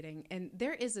graduating. And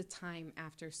there is a time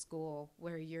after school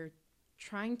where you're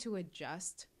trying to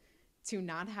adjust to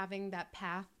not having that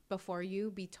path before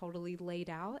you be totally laid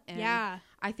out. And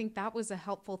I think that was a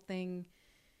helpful thing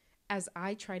as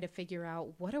I try to figure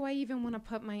out, what do I even want to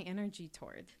put my energy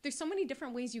toward? There's so many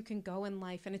different ways you can go in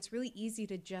life, and it's really easy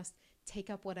to just take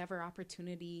up whatever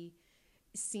opportunity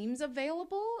seems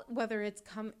available, whether it's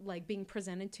like being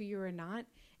presented to you or not.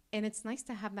 And it's nice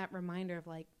to have that reminder of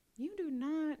like, you do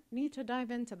not need to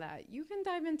dive into that. You can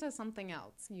dive into something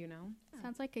else, you know?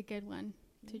 Sounds like a good one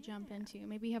to jump into.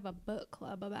 Maybe you have a book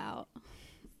club about.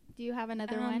 Do you have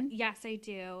another one? Yes, I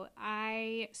do.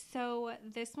 So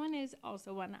this one is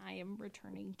also one I am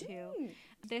returning to.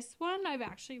 This one I've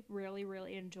actually really,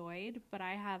 really enjoyed, but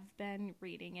I have been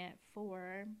reading it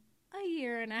for a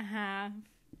year and a half.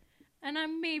 And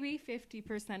I'm maybe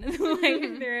 50% of the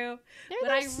way through. But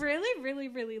I really, really,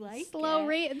 really like it.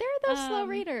 They're those slow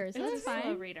readers. It's a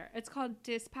slow reader. It's called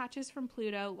Dispatches from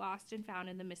Pluto, Lost and Found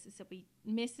in the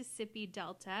Mississippi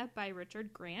Delta by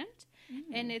Richard Grant.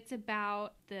 And it's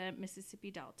about the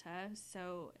Mississippi Delta.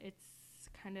 So it's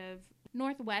kind of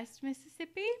northwest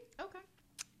Mississippi. Okay.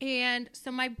 And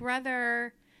so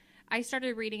I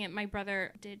started reading it. My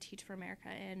brother did Teach for America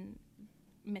in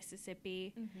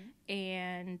Mississippi,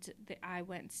 and I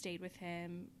went and stayed with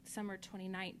him summer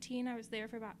 2019. I was there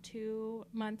for about 2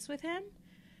 months with him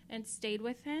and stayed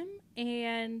with him.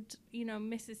 And you know,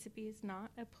 Mississippi is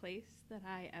not a place that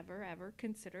I ever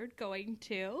considered going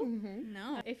to.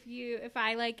 No. If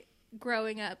I like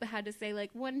growing up had to say like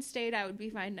one state I would be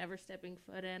fine never stepping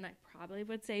foot in, I probably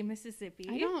would say Mississippi.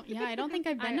 I don't think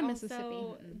I've been to Mississippi. I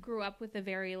also grew up with a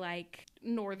very like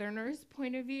northerners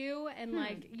point of view, and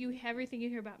like everything you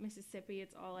hear about Mississippi,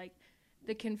 it's all like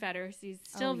the Confederacy is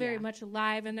still very much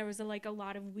alive, and there was a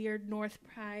lot of weird North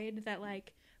pride that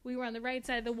like we were on the right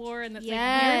side of the war, and that's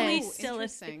like weirdly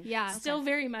still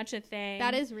very much a thing.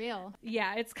 That is real.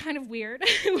 Yeah, it's kind of weird.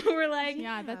 We're like,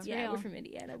 that's real. We're from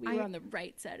Indiana. We were on the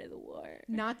right side of the war.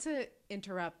 Not to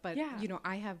interrupt, but you know,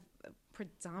 I have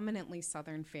predominantly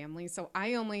Southern family, so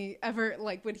I only ever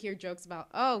like would hear jokes about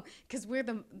because we're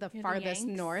the farthest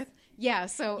north.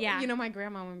 So you know, my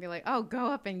grandma would be like, "Oh, go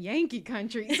up in Yankee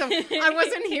country." So I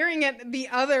wasn't hearing it the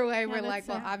other way. We're like,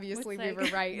 well, obviously we were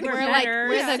right.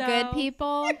 We're the good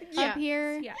people up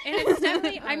here. Yeah, and it's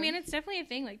definitely. I mean, it's definitely a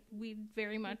thing. Like we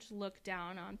very much look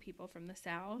down on people from the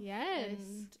South. Yes,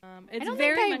 and, it's I don't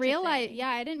very think I realized. Yeah,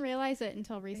 I didn't realize it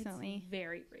until recently. It's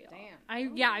very real.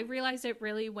 Damn. I realized it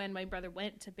really when my brother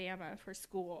went to Bama for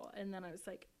school, and then I was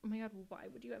like, oh my god, why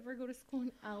would you ever go to school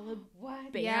in Alabama?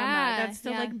 That's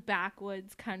still like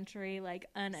backwoods country, like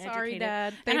uneducated. Sorry,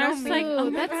 Dad. And I was like, oh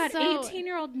my god,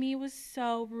 18-year-old me was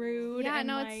so rude. Yeah, and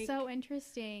no, like, it's so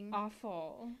interesting.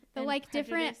 Awful. The like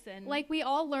different, like we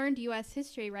all learned U.S.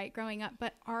 history, right, growing up,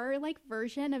 but our like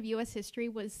version of U.S. history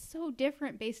was so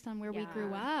different based on where we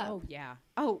grew up. Oh yeah.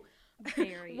 Oh.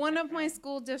 One of my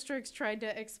school districts tried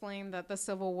to explain that the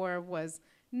Civil War was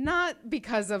not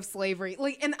because of slavery.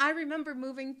 Like, and I remember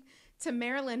moving to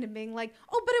Maryland and being like,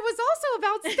 oh, but it was also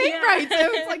about state rights.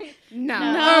 It was like,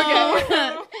 no.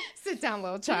 Okay. Sit down,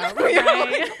 little child. We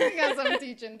got some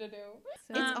teaching to do.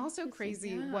 So, it's also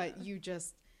crazy what you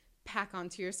just pack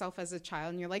onto yourself as a child,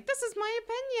 and you're like, this is my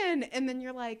opinion. And then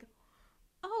you're like,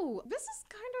 oh, this is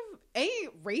kind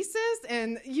of racist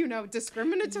and, you know,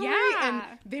 discriminatory and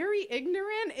very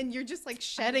ignorant, and you're just like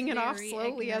shedding it off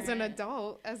slowly as an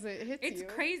adult as it hits you. It's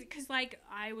crazy because like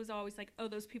I was always like, oh,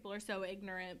 those people are so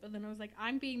ignorant, but then I was like,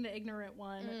 I'm being the ignorant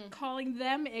one, calling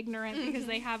them ignorant because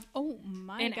they have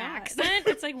an accent.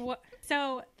 It's like, what?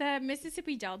 So the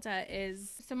Mississippi Delta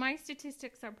is, so my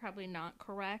statistics are probably not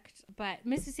correct, but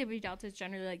Mississippi Delta is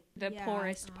generally like the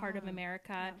poorest part of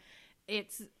America.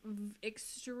 It's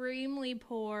extremely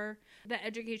poor. The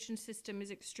education system is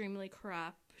extremely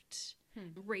corrupt.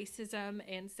 Racism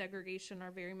and segregation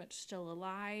are very much still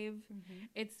alive.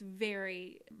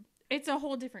 It's a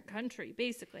whole different country,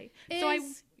 basically.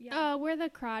 Where the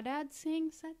Crawdads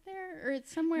sing set there? Or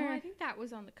it's somewhere? No, I think that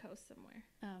was on the coast somewhere.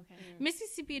 Oh, okay.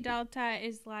 Mississippi Delta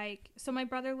is like, so my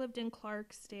brother lived in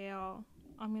Clarksdale.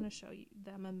 I'm going to show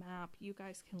them a map. You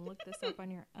guys can look this up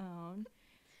on your own.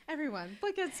 Everyone,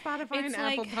 look at Spotify and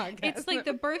Apple Podcasts. It's like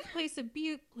the birthplace of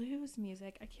blues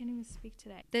music. I can't even speak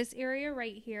today. This area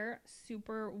right here,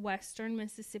 super western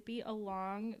Mississippi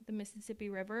along the Mississippi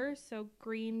River. So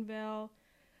Greenville,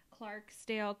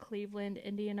 Clarksdale, Cleveland,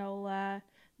 Indianola,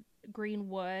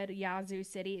 Greenwood, Yazoo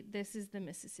City. This is the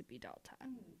Mississippi Delta.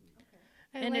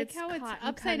 I like how it's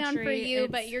upside down for you,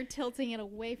 but you're tilting it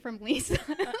away from Lisa.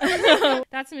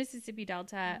 That's Mississippi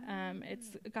Delta. It's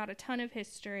got a ton of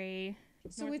history.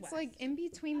 So Northwest. It's like in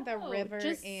between the river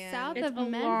just and south of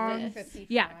Memphis.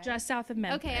 Just south of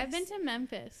Memphis. Okay, I've been to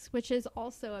Memphis, which is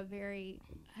also a very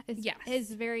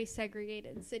very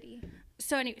segregated city.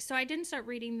 So anyway, I didn't start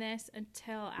reading this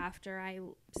until after I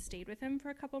stayed with him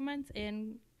for a couple months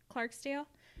in Clarksdale.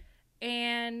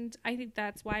 And I think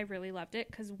that's why I really loved it,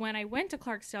 because when I went to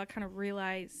Clarksdale, I kind of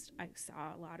realized I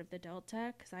saw a lot of the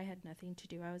Delta because I had nothing to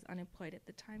do. I was unemployed at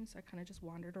the time, so I kind of just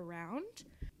wandered around.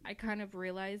 I kind of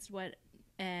realized what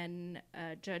an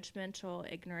judgmental,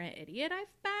 ignorant idiot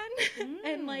I've been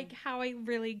and like how I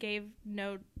really gave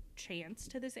no chance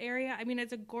to this area. I mean,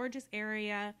 it's a gorgeous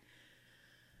area.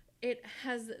 It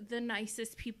has the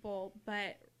nicest people,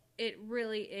 but it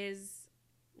really is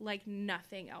like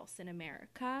nothing else in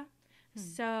America.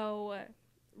 So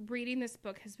reading this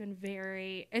book has been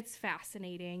it's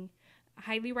fascinating. I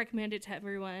highly recommend it to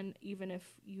everyone, even if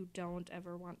you don't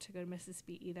ever want to go to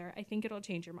Mississippi either. I think it'll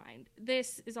change your mind.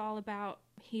 This is all about,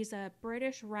 he's a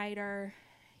British writer.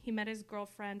 He met his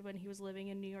girlfriend when he was living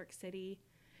in New York City.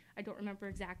 I don't remember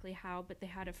exactly how, but they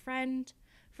had a friend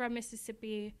from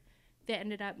Mississippi that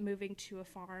ended up moving to a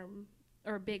farm,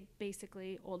 or a big,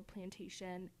 basically, old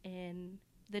plantation in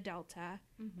the Delta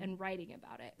and writing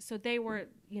about it. So they were,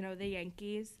 the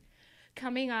Yankees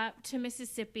coming up to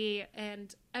Mississippi,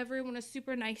 and everyone was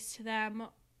super nice to them.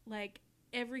 Like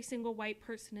every single white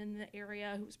person in the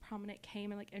area who was prominent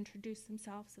came and like introduced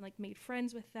themselves and like made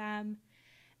friends with them.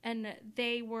 And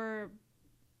they were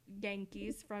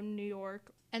Yankees from New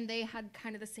York, and they had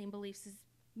kind of the same beliefs as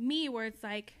me, where it's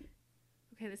like,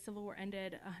 okay, the Civil War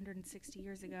ended 160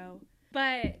 years ago,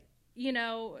 but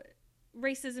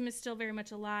racism is still very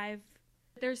much alive.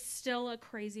 There's still a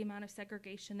crazy amount of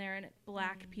segregation there, and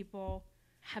black people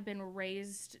have been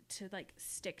raised to like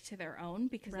stick to their own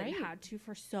because Right. they had to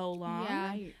for so long. Yeah.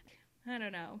 Right. I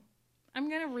don't know. I'm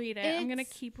going to read it. I'm going to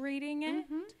keep reading it.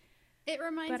 Mm-hmm. It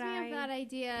reminds me of that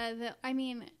idea that, I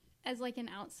mean, as like an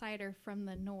outsider from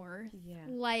the north, Yeah.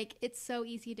 like it's so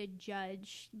easy to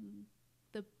judge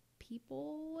the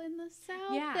people in the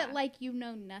south Yeah. that like you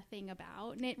know nothing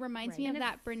about. And it reminds me Right. of And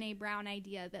that Brene Brown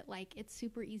idea that like it's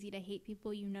super easy to hate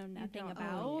people you know nothing don't-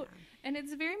 about. Oh, And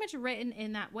it's very much written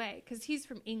in that way because he's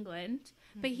from England,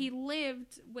 but he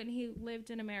lived, when he lived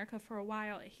in America for a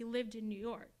while, he lived in New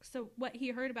York. So what he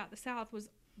heard about the South was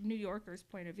New Yorkers'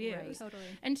 point of view. Right. Totally.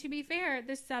 And to be fair,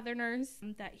 the Southerners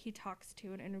that he talks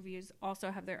to in interviews also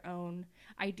have their own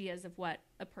ideas of what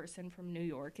a person from New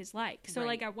York is like. So, Right.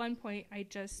 like, at one point, I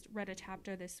just read a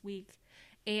chapter this week,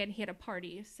 and he had a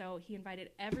party. So he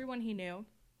invited everyone he knew,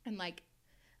 and, like,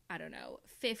 I don't know,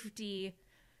 50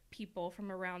 people from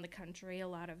around the country, a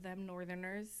lot of them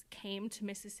Northerners, came to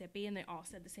Mississippi, and they all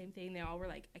said the same thing. They all were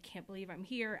like, I can't believe I'm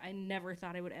here. I never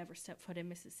thought I would ever step foot in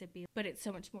Mississippi, but it's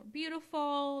so much more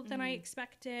beautiful than I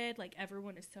expected. Like,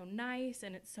 everyone is so nice,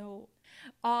 and it's so...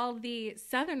 All the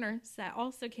Southerners that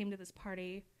also came to this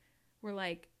party were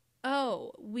like,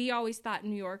 oh, we always thought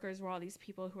New Yorkers were all these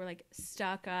people who were like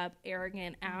stuck up,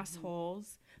 arrogant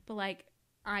assholes, but like,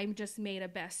 I just made a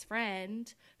best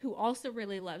friend who also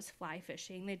really loves fly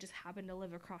fishing. They just happen to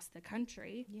live across the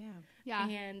country. Yeah. Yeah.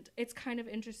 And it's kind of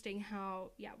interesting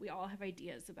how, yeah, we all have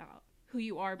ideas about who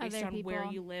you are based Other on where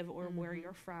people. you live or where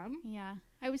you're from. Yeah.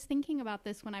 I was thinking about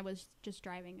this when I was just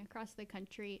driving across the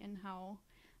country and how,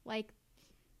 like,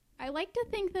 I like to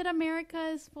think that America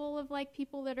is full of, like,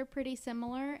 people that are pretty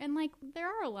similar. And, like, there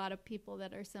are a lot of people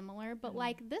that are similar. But,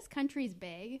 like, this country's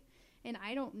big. And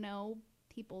I don't know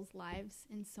people's lives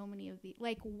in so many of the,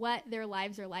 like, what their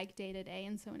lives are like day to day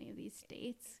in so many of these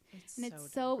states. And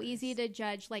it's so easy to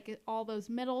judge, like, all those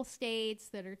middle states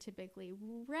that are typically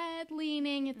red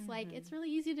leaning. It's like, it's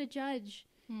really easy to judge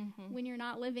when you're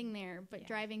not living there, but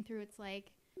driving through, it's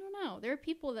like, I don't know. There are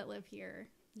people that live here.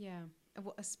 Yeah.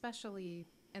 Well, especially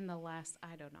in the last,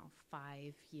 I don't know,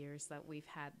 5 years that we've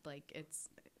had, like,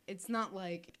 it's not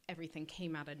like everything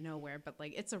came out of nowhere, but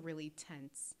like it's a really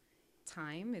tense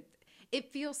time.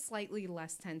 It feels slightly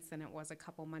less tense than it was a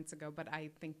couple months ago, but I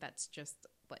think that's just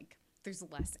like there's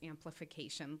less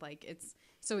amplification. Like it's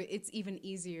even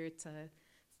easier to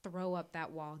throw up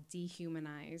that wall,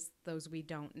 dehumanize those we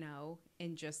don't know,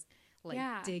 and just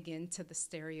like dig into the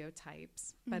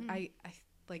stereotypes. But I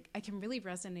can really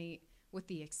resonate with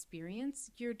the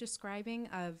experience you're describing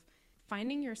of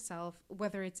finding yourself,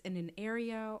 whether it's in an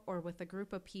area or with a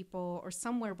group of people or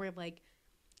somewhere where like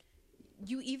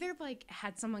you either like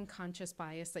had some unconscious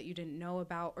bias that you didn't know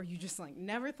about, or you just like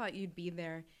never thought you'd be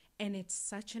there. And it's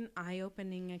such an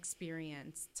eye-opening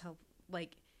experience to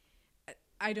like,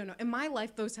 I don't know. In my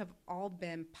life, those have all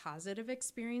been positive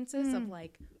experiences of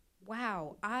like,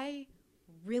 wow, I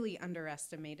really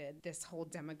underestimated this whole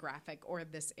demographic or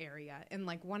this area. And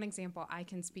like one example I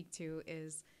can speak to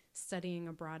is studying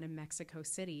abroad in Mexico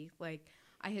City. Like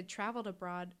I had traveled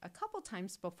abroad a couple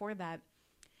times before that,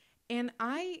 and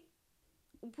I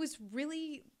was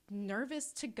really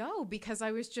nervous to go because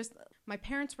I was just, my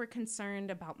parents were concerned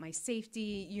about my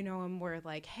safety, you know, and were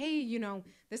like, hey, you know,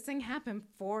 this thing happened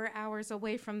 4 hours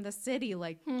away from the city,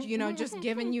 like, you know, just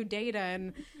giving you data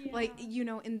and like, you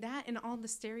know, and that and all the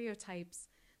stereotypes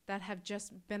that have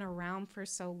just been around for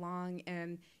so long.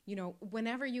 And, you know,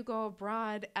 whenever you go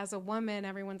abroad as a woman,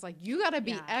 everyone's like, you got to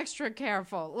be extra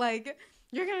careful. Like,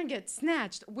 you're going to get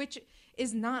snatched, which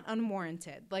is not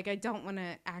unwarranted. Like, I don't want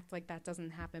to act like that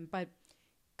doesn't happen. But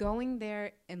going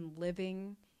there and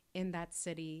living in that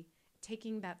city,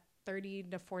 taking that 30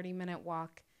 to 40 minute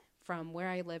walk from where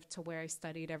I lived to where I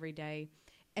studied every day,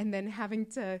 and then having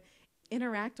to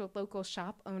interact with local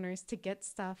shop owners to get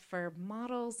stuff for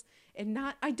models and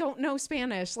I don't know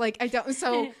Spanish. Like, I don't.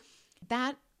 So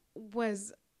that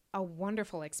was a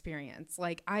wonderful experience.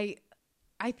 Like, I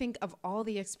think of all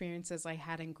the experiences I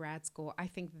had in grad school, I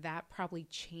think that probably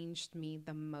changed me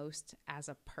the most as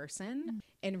a person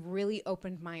and really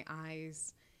opened my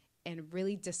eyes and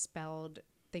really dispelled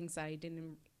things that I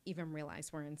didn't even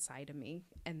realize were inside of me.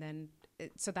 And then,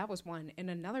 so that was one. And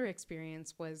another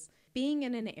experience was being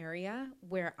in an area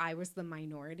where I was the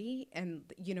minority and,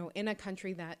 you know, in a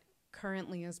country that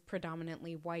currently is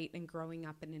predominantly white and growing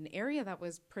up in an area that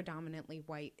was predominantly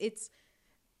white. It's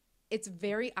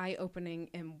very eye-opening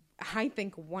and I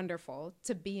think wonderful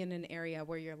to be in an area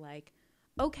where you're like,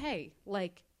 okay,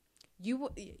 like you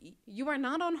are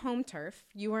not on home turf.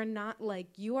 You are not like,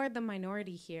 you are the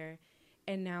minority here.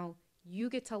 And now you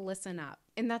get to listen up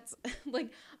And that's like,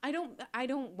 I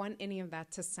don't want any of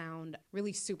that to sound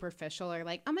really superficial or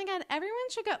like, oh my God, everyone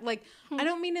should go. Like, I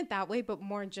don't mean it that way, but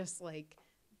more just like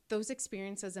those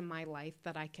experiences in my life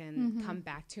that I can come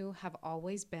back to have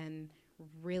always been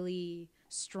really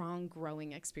strong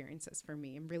growing experiences for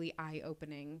me and really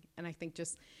eye-opening. And I think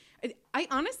just, I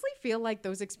honestly feel like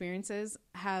those experiences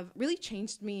have really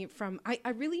changed me from, I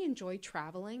really enjoy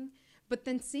traveling, but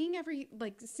then seeing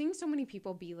so many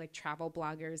people be like travel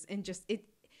bloggers and just,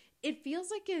 it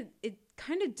feels like it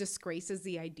kind of disgraces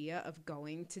the idea of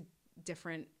going to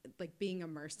different, like being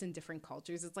immersed in different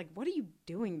cultures. It's like, what are you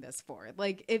doing this for?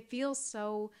 Like, it feels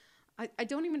so, I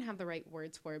don't even have the right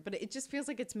words for it, but it just feels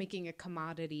like it's making a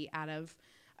commodity out of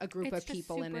a group of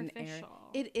people in an area.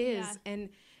 It is. Yeah. And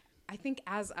I think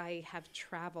as I have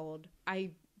traveled,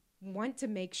 I want to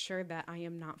make sure that I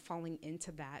am not falling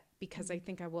into that, because I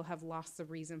think I will have lost the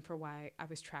reason for why I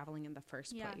was traveling in the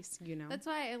first place, you know? That's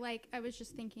why I was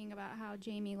just thinking about how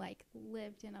Jamie like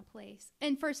lived in a place.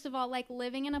 And first of all, like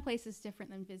living in a place is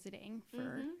different than visiting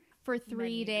for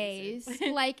 3 days.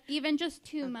 Like even just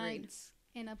 2 months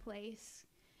in a place.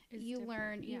 You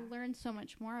learn so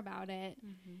much more about it.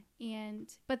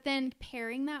 But then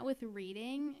pairing that with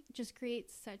reading just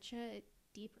creates such a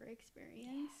deeper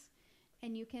experience.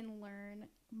 And you can learn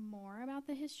more about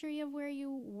the history of where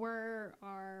you were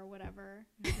or whatever.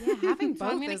 Yeah, having both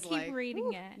so I'm gonna is keep like,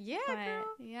 reading it. Yeah, girl.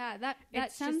 Yeah,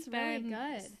 that sounds really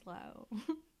good. Slow.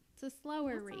 It's a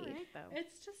slower read. All right, though.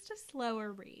 It's just a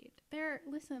slower read. There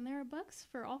are books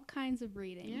for all kinds of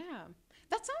reading. Yeah.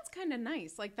 That sounds kind of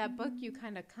nice. Like that book you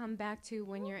kind of come back to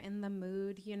when you're in the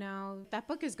mood, you know. That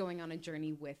book is going on a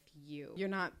journey with you. You're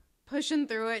not pushing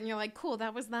through it and you're like, cool,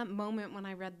 that was that moment when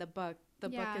I read the book. The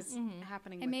book is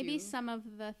happening with you. And maybe some of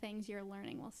the things you're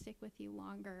learning will stick with you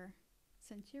longer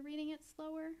since you're reading it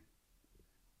slower.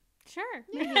 Sure.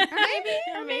 Yeah.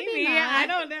 Or maybe not. I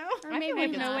don't know. Or maybe I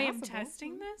have no not. way of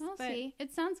testing this. We'll see.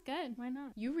 It sounds good. Why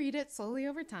not? You read it slowly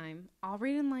over time. I'll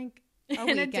read in like a In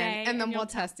weekend, a day, and then we'll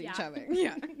test each other.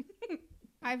 Yeah.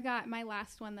 I've got my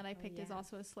last one that I picked is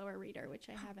also a slower reader, which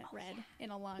I haven't read in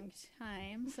a long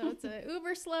time. So it's a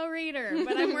uber slow reader,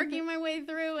 but I'm working my way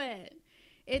through it.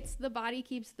 It's The Body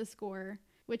Keeps the Score,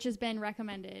 which has been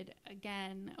recommended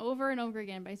again, over and over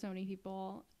again by so many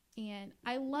people. And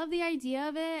I love the idea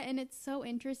of it, and it's so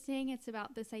interesting. It's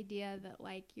about this idea that,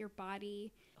 like, your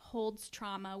body holds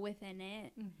trauma within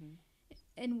it.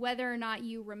 And whether or not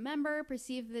you remember,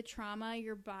 perceive the trauma,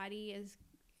 your body is,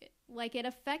 like, it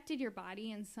affected your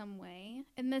body in some way.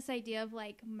 And this idea of,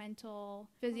 like, mental,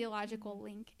 physiological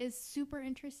link is super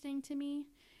interesting to me.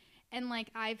 And,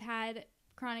 like, I've had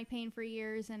chronic pain for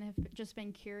years and have just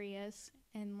been curious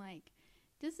and like,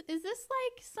 is this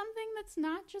like something that's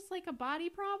not just like a body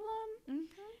problem?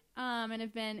 And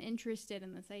have been interested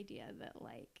in this idea that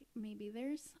like maybe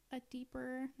there's a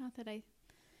deeper, not that I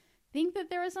think that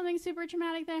there was something super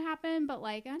traumatic that happened, but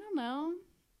like, I don't know,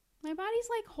 my body's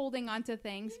like holding on to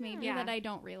things maybe that I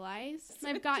don't realize.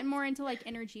 I've gotten more into like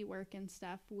energy work and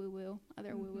stuff,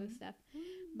 other woo-woo stuff.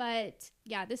 But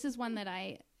yeah, this is one that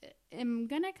I am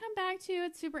going to come back to.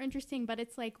 It's super interesting, but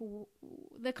it's like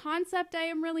the concept I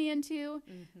am really into.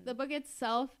 The book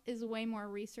itself is way more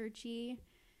researchy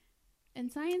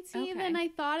and sciencey than I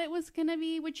thought it was going to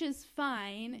be, which is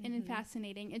fine and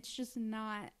fascinating. It's just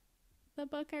not the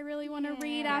book I really want to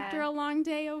read after a long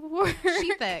day of work.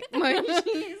 She's thick.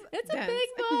 It's a big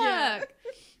book. Yeah.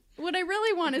 What I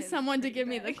really want is someone to give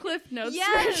me the Cliff Notes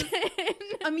version.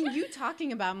 I mean, you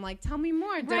talking about, I'm like, tell me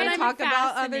more. Did I talk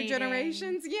about other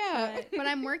generations? Yeah. But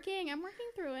I'm working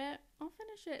through it. I'll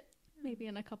finish it maybe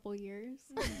in a couple years.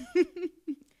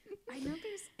 I know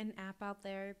there's an app out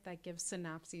there that gives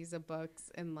synopses of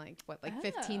books in like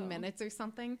 15 minutes or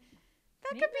something.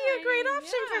 That could be a great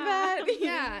option for that.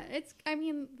 Yeah,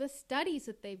 the studies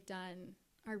that they've done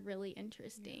are really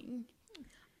interesting.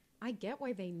 I get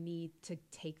why they need to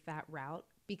take that route,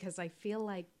 because I feel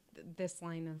like this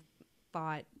line of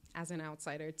thought as an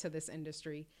outsider to this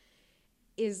industry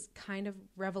is kind of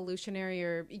revolutionary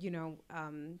or,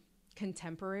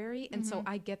 contemporary. And so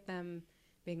I get them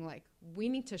being like, we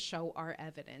need to show our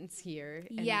evidence here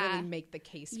and really make the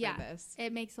case for this.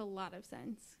 It makes a lot of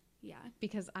sense. Yeah.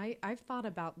 Because I've thought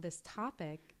about this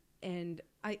topic, and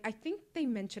I think they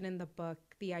mention in the book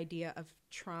the idea of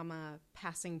trauma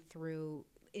passing through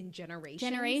in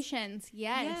generations.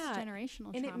 Yes.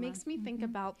 Generational trauma. And it makes me think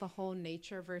about the whole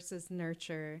nature versus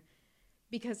nurture,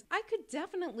 because I could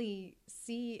definitely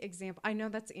see I know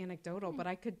that's anecdotal, but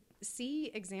I could see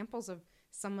examples of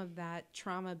some of that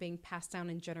trauma being passed down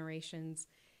in generations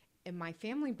in my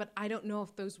family, but I don't know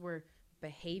if those were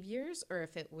behaviors or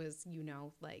if it was,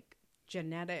 like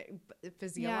genetic,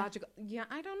 physiological. Yeah,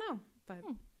 I don't know, but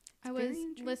I was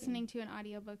listening to an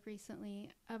audiobook recently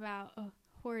about a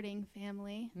hoarding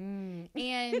family, and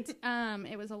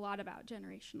it was a lot about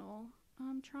generational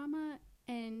trauma.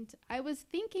 And I was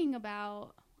thinking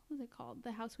about, what was it called?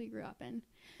 The House We Grew Up In.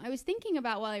 I was thinking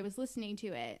about while I was listening to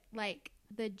it, like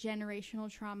the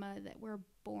generational trauma that we're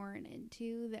born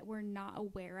into that we're not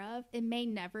aware of and may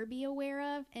never be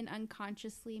aware of and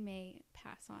unconsciously may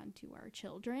pass on to our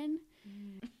children.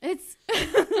 It's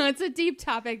it's a deep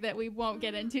topic that we won't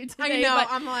get into today. I know.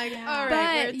 But, I'm like, all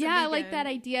right. but yeah, like that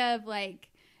idea of like,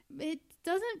 it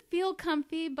doesn't feel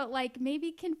comfy, but like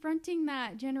maybe confronting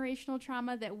that generational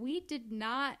trauma that we did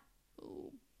not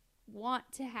want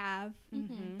to have,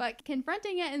 but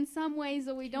confronting it in some ways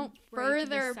so we don't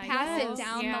further pass it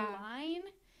down the line.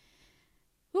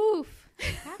 Oof.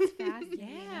 That's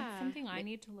fascinating. That's something I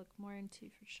need to look more into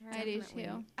for sure. I do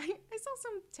too. I saw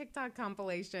some TikTok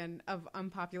compilation of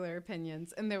unpopular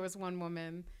opinions, and there was one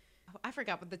woman, I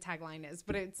forgot what the tagline is,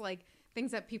 but it's like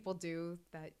things that people do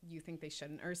that you think they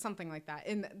shouldn't or something like that.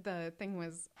 And the thing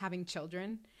was having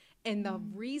children. And the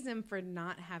reason for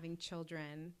not having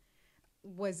children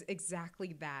was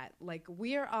exactly that. Like,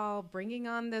 we are all bringing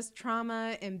on this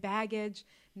trauma and baggage,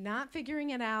 not figuring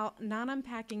it out, not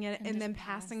unpacking it, and then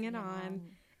passing it on.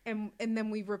 And then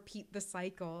we repeat the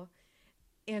cycle.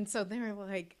 And so they're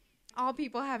like, all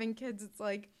people having kids, it's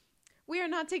like, we are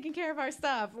not taking care of our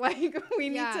stuff. Like, we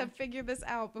need to figure this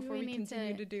out before we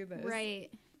continue to do this.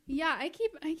 Right. Yeah, I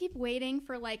keep waiting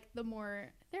for like the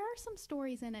more, there are some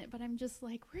stories in it, but I'm just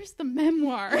like, where's the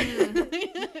memoir?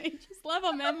 I just love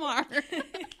a memoir.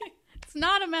 It's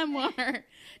not a memoir.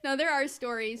 No, there are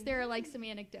stories. There are like some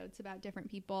anecdotes about different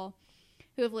people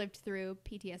who have lived through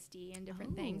PTSD and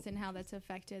different things and how that's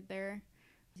affected their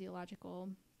physiological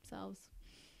selves.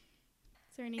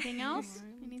 Is there anything else?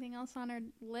 Anything else on our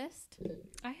list?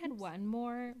 I had one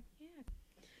more. Yeah.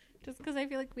 Just because I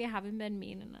feel like we haven't been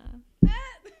mean enough.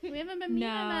 We haven't been mean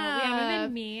enough. We haven't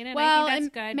been mean, and I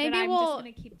think that's good. Maybe but I'm just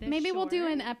gonna keep this maybe short. we'll do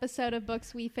an episode of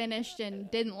books we finished and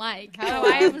didn't like.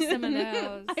 Oh, I have some of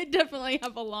those. I definitely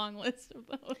have a long list of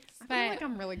those. I feel like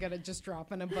I'm really good at just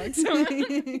dropping a book. So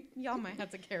y'all might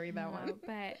have to carry that one.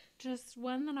 But just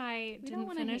one that I didn't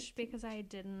finish because I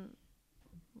didn't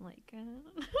like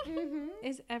it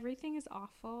is Everything is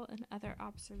Awful and Other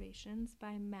Observations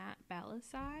by Matt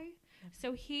Bellassai.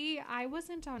 So I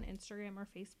wasn't on Instagram or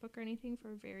Facebook or anything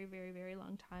for a very, very, very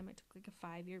long time. I took like a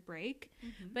 5-year break.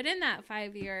 But in that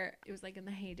 5-year, it was like in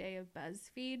the heyday of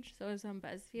BuzzFeed. So I was on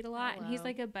BuzzFeed a lot. And he's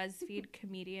like a BuzzFeed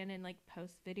comedian and like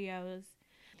posts videos.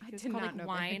 It's called like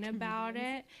Wine About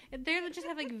It. They just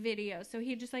have like videos. So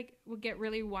he just like would get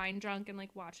really wine drunk and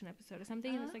like watch an episode of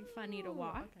something. And it's like funny to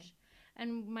watch. Okay.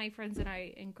 And my friends and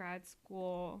I in grad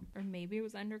school, or maybe it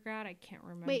was undergrad, I can't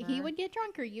remember. Wait, he would get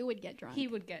drunk or you would get drunk? He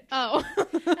would get drunk. Oh.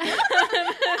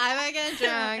 I would get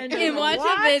drunk. And watch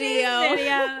a video.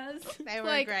 Videos. They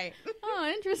were great.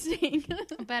 Oh, interesting.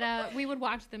 But we would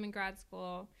watch them in grad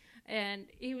school. And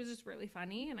he was just really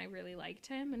funny, and I really liked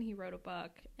him. And he wrote a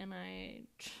book, and I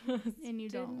just and you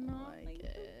did don't not like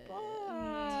it. The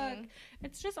book.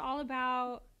 It's just all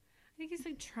about, I think he's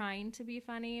like trying to be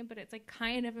funny, but it's like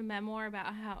kind of a memoir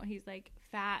about how he's like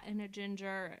fat and a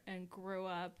ginger and grew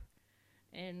up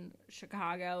in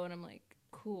Chicago. And I'm like,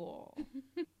 cool.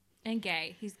 And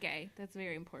gay. He's gay. That's a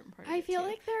very important part of it feel too.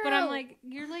 like there But are... I'm like,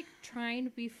 you're like trying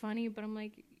to be funny, but I'm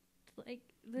like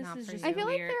this not is just I feel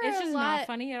weird. like there it's are just a lot not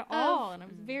funny at all, and I'm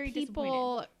very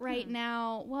people disappointed. right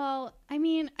now. Well, I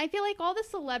mean, I feel like all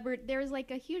the there's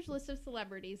like a huge list of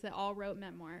celebrities that all wrote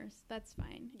memoirs. That's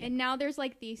fine. Yeah. And now there's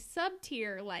like these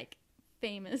sub-tier like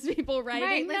famous people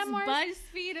writing memoirs.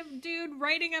 BuzzFeed of dude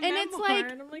writing a memoir. And it's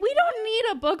like, we don't need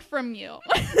a book from you.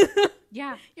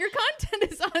 Yeah. Your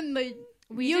content is on the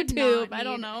YouTube. I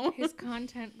don't know. His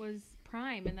content was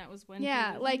Prime, and that was when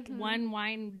like one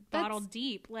wine bottle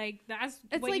deep. Like that's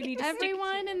it's what like you need to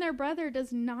everyone and their brother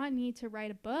does not need to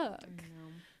write a book.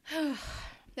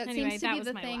 That anyway, seems to that be was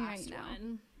the my thing last right now.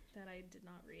 one that I did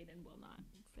not read and will not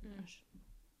finish.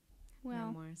 Well,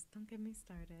 memoirs. Don't get me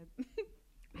started.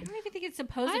 I don't even think it's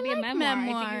supposed to be a memoir.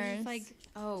 Memoirs. I think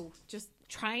it's just like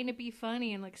trying to be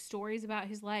funny and like stories about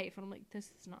his life. And I'm like,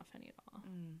 this is not funny at all.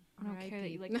 I don't care that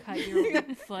you like cut your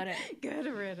foot at Good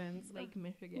riddance. Lake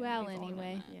Michigan. Well,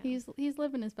 anyway, he's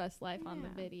living his best life on the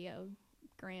video.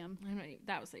 Graham. I don't know,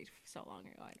 that was like so long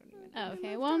ago. I don't even know. Oh,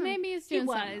 okay. Well, maybe he's doing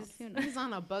something else. He's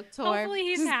on a book tour. Hopefully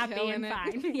he's happy and it.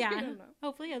 fine. Yeah.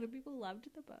 Hopefully other people loved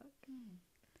the book.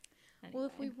 Anyway. Well,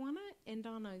 if we want to end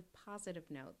on a positive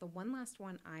note, the one last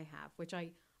one I have, which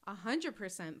I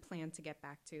 100% plan to get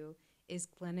back to, is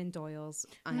Glennon Doyle's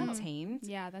Untamed.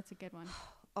 Yeah, that's a good one.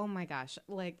 oh my gosh.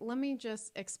 Like, let me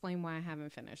just explain why I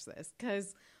haven't finished this.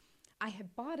 Because I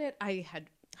had bought it. I had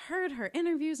heard her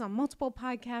interviews on multiple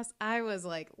podcasts. I was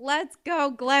like, let's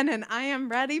go, Glennon. I am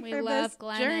ready for this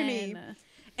journey.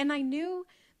 And I knew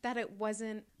that it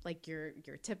wasn't like your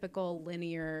typical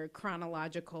linear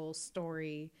chronological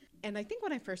story. And I think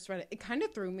when I first read it, it kind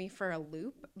of threw me for a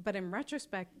loop. But in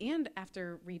retrospect, and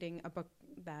after reading a book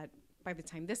that by the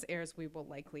time this airs, we will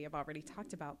likely have already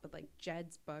talked about, but like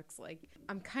Jed's books, like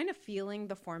I'm kind of feeling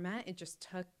the format. It just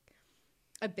took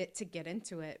a bit to get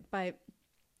into it. But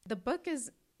the book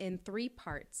is in 3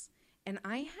 parts. And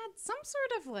I had some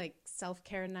sort of like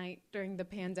self-care night during the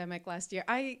pandemic last year.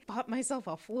 I bought myself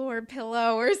a floor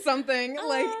pillow or something,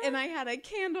 and I had a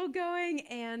candle going,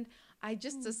 and I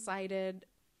just decided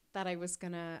that I was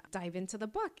going to dive into the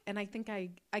book. And I think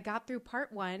I got through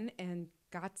part 1 and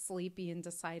got sleepy and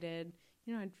decided,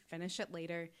 I'd finish it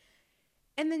later.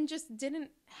 And then just didn't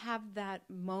have that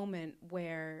moment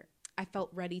where I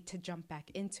felt ready to jump back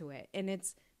into it. And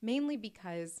it's mainly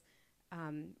because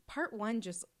part 1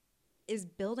 just is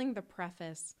building the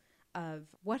preface of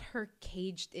what her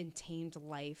caged and tamed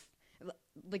life,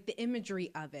 like the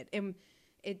imagery of it. And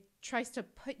it tries to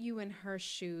put you in her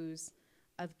shoes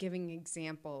of giving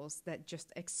examples that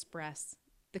just express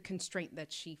the constraint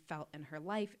that she felt in her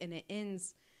life. And it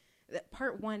ends,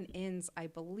 part 1 ends, I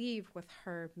believe, with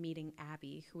her meeting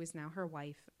Abby, who is now her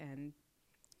wife, and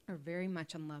are very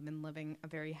much in love and living a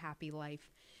very happy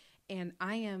life. And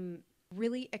I am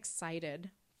really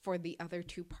excited for the other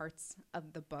 2 parts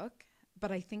of the book,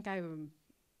 but I think I'm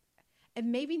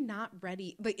maybe not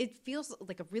ready. But it feels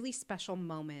like a really special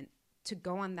moment to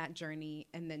go on that journey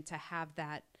and then to have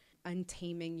that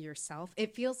untaming yourself.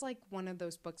 It feels like one of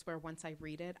those books where once I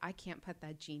read it, I can't put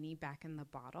that genie back in the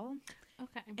bottle.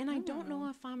 Okay. And I don't know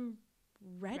if I'm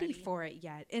ready for it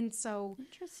yet. And so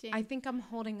interesting. I think I'm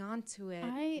holding on to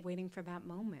it, waiting for that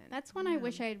moment. That's when I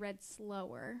wish I had read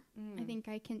slower. I think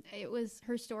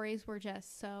her stories were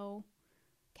just so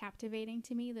captivating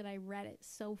to me that I read it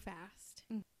so fast,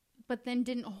 but then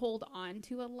didn't hold on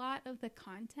to a lot of the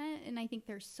content. And I think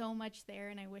there's so much there,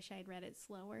 and I wish I'd read it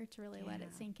slower to really let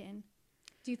it sink in.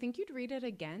 Do you think you'd read it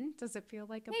again? Does it feel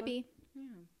like a book? Yeah.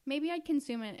 Maybe I'd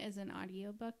consume it as an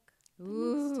audiobook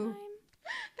next time.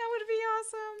 That would be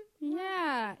awesome.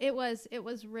 Yeah, it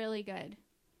was really good.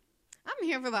 I'm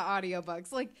here for the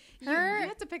audiobooks. Like, you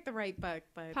have to pick the right book,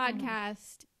 but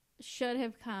podcast should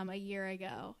have come a year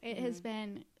ago. It has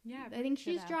been, I think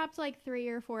she's dropped like 3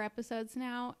 or 4 episodes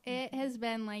now. It has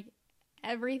been like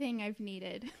everything I've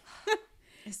needed.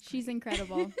 She's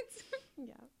incredible.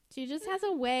 Yeah. She just has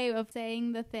a way of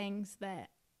saying the things that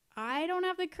I don't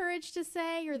have the courage to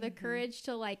say or the courage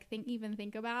to like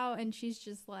think about, and she's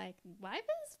just like, life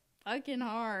is fucking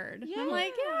hard. Yeah. I'm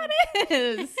like, yeah, it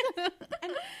is.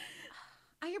 And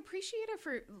I appreciate her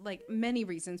for like many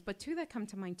reasons, but 2 that come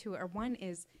to mind too are, one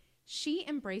is she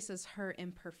embraces her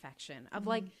imperfection of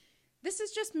like, this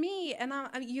is just me, and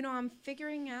I'm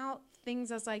figuring out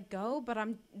things as I go, but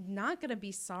I'm not gonna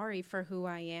be sorry for who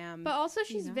I am. But also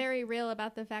she's very real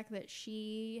about the fact that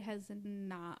she has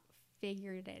not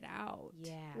figured it out.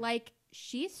 Yeah. Like,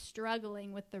 she's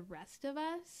struggling with the rest of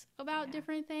us about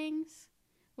different things,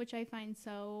 which I find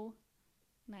so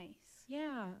nice.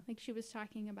 Yeah. Like, she was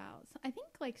talking about, I think,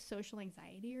 like, social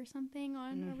anxiety or something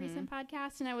on a recent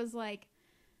podcast, and I was like,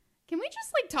 can we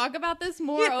just, like, talk about this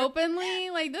more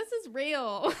openly? Like, this is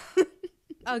real.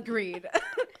 Agreed.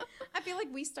 I feel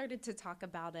like we started to talk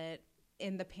about it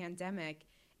in the pandemic,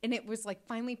 and it was like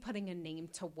finally putting a name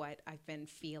to what I've been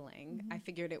feeling. I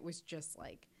figured it was just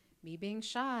like me being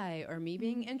shy or me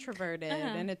being introverted.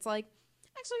 And it's like,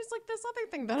 actually, it's like this other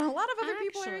thing that a lot of other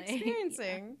people are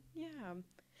experiencing. Yeah.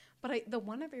 But the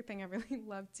one other thing I really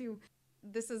love too,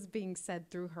 this is being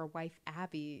said through her wife,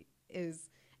 Abby,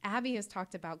 is Abby has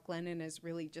talked about Glennon as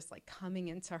really just like coming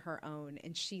into her own,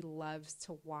 and she loves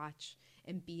to watch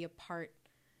and be a part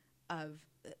of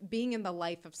being in the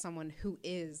life of someone who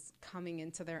is coming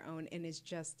into their own and is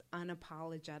just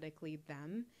unapologetically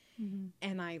them.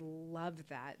 And I love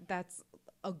that. That's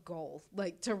a goal,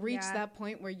 like to reach that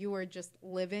point where you are just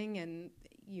living and,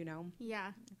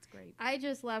 Yeah. It's great. I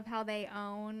just love how they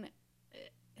own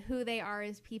who they are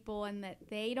as people, and that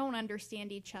they don't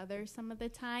understand each other some of the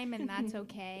time, and that's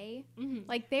okay.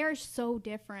 Like, they're so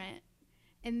different,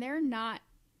 and they're not.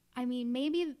 I mean,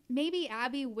 maybe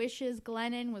Abby wishes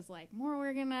Glennon was like more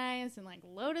organized and like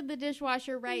loaded the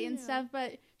dishwasher right and stuff,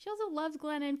 but she also loves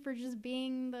Glennon for just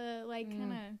being the like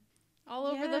kind of all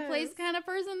over the place kind of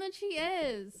person that she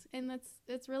is. And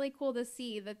it's really cool to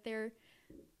see that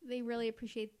they really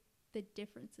appreciate the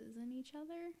differences in each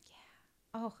other.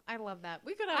 Oh, I love that.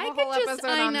 We could have a whole episode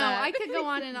on that. I could go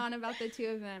on and on about the two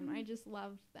of them. I just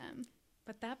love them.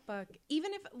 But that book,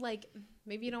 even if, like,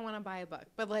 maybe you don't want to buy a book,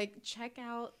 but, like, check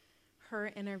out her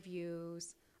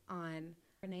interviews on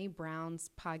Brene Brown's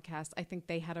podcast. I think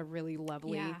they had a really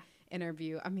lovely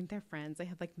interview. I mean, they're friends. They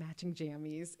had, like, matching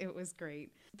jammies. It was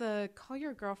great. The Call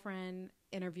Your Girlfriend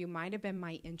interview might have been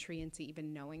my entry into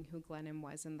even knowing who Glennon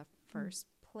was in the first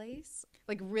place,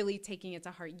 like really taking it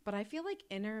to heart. But I feel like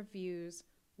interviews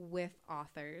with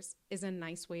authors is a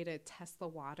nice way to test the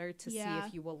water to see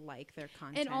if you will like their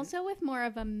content. And also with more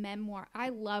of a memoir. I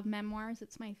love memoirs.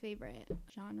 It's my favorite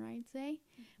genre, I'd say.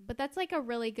 But that's like a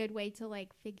really good way to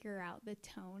like figure out the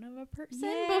tone of a person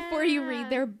before you read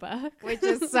their book. Which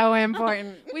is so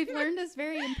important. We've learned is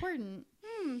very important.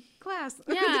 Class.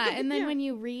 Yeah, and then when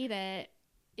you read it,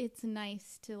 it's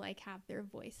nice to like have their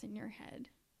voice in your head.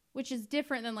 Which is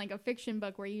different than like a fiction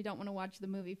book where you don't want to watch the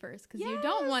movie first because you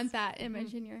don't want that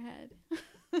image in your head.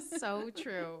 So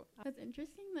true. That's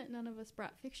interesting that none of us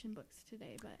brought fiction books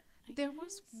today, but there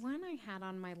was one I had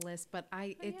on my list, but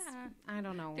I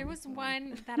don't know. There was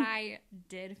one that I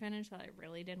did finish that I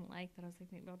really didn't like that I was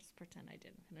like, maybe I'll just pretend I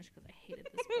didn't finish because I hated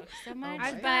this book so much.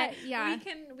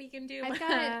 We can do.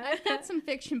 I've got some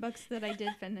fiction books that I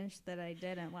did finish that I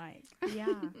didn't like.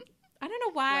 Yeah. I don't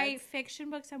know why fiction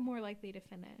books I'm more likely to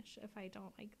finish if I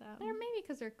don't like them. Or maybe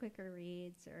because they're quicker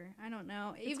reads, or I don't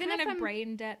know. It's even kind of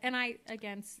brain dead. And I,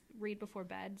 again, read before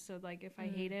bed. So, like, if I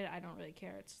hate it, I don't really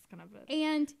care. It's just kind of a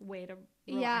way to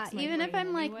relax my even brain if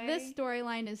I'm anyway. Like, this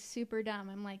storyline is super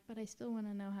dumb, I'm like, but I still want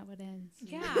to know how it ends.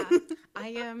 Yeah.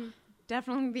 I am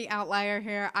definitely the outlier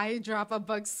here. I drop a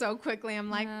book so quickly. I'm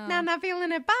like, nah, not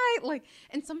feeling it. Bye. Like,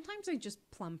 and sometimes I just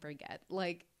plumb forget.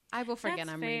 Like, I will forget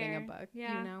I'm reading a book, you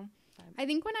know? I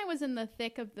think when I was in the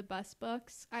thick of the bus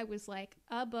books, I was like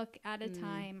a book at a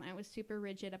time. I was super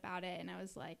rigid about it. And I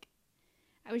was like,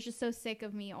 I was just so sick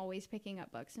of me always picking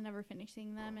up books and never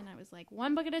finishing them. And I was like,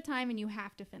 one book at a time and you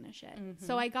have to finish it.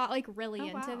 So I got like really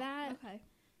into that. Okay.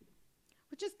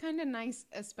 Which is kind of nice,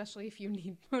 especially if you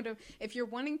need if you're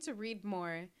wanting to read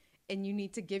more and you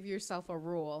need to give yourself a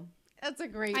rule. That's a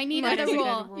great I needed a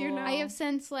rule. You know? I have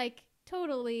since like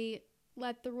totally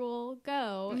let the rule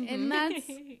go. And that's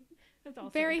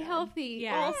very healthy.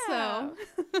 Yeah. Also,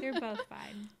 you're both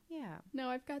fine. Yeah.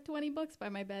 No, I've got 20 books by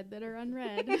my bed that are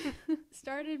unread.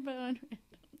 Started but unread.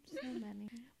 So many.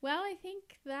 Well, I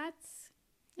think that's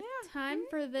time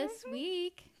for this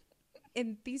week.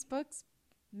 And these books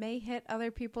may hit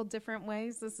other people different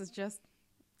ways. This is just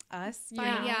us.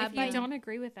 If you don't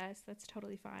agree with us, that's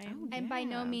totally fine. Oh, and by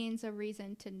no means a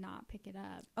reason to not pick it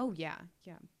up. Oh, yeah.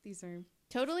 Yeah. These are...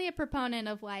 Totally a proponent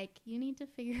of like, you need to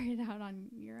figure it out on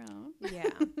your own. Yeah.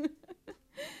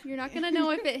 You're not going to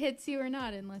know if it hits you or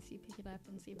not unless you pick it up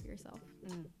and see for yourself.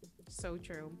 So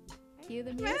true. Cue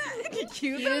the music.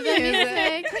 Cue the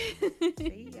music.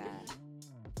 See ya.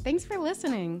 Thanks for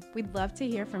listening. We'd love to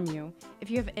hear from you.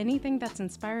 If you have anything that's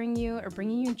inspiring you or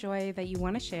bringing you joy that you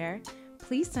want to share,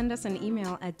 please send us an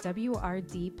email at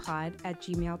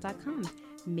wrdpod@gmail.com.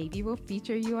 Maybe we'll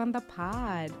feature you on the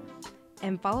pod.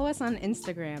 And follow us on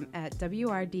Instagram at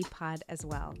WRDpod as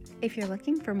well. If you're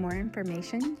looking for more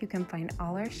information, you can find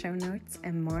all our show notes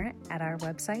and more at our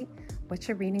website,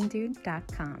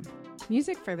 whatchareadingdude.com.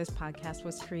 Music for this podcast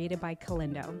was created by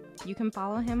Kalindo. You can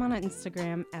follow him on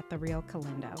Instagram at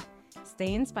TheRealKalindo.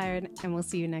 Stay inspired, and we'll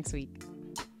see you next week.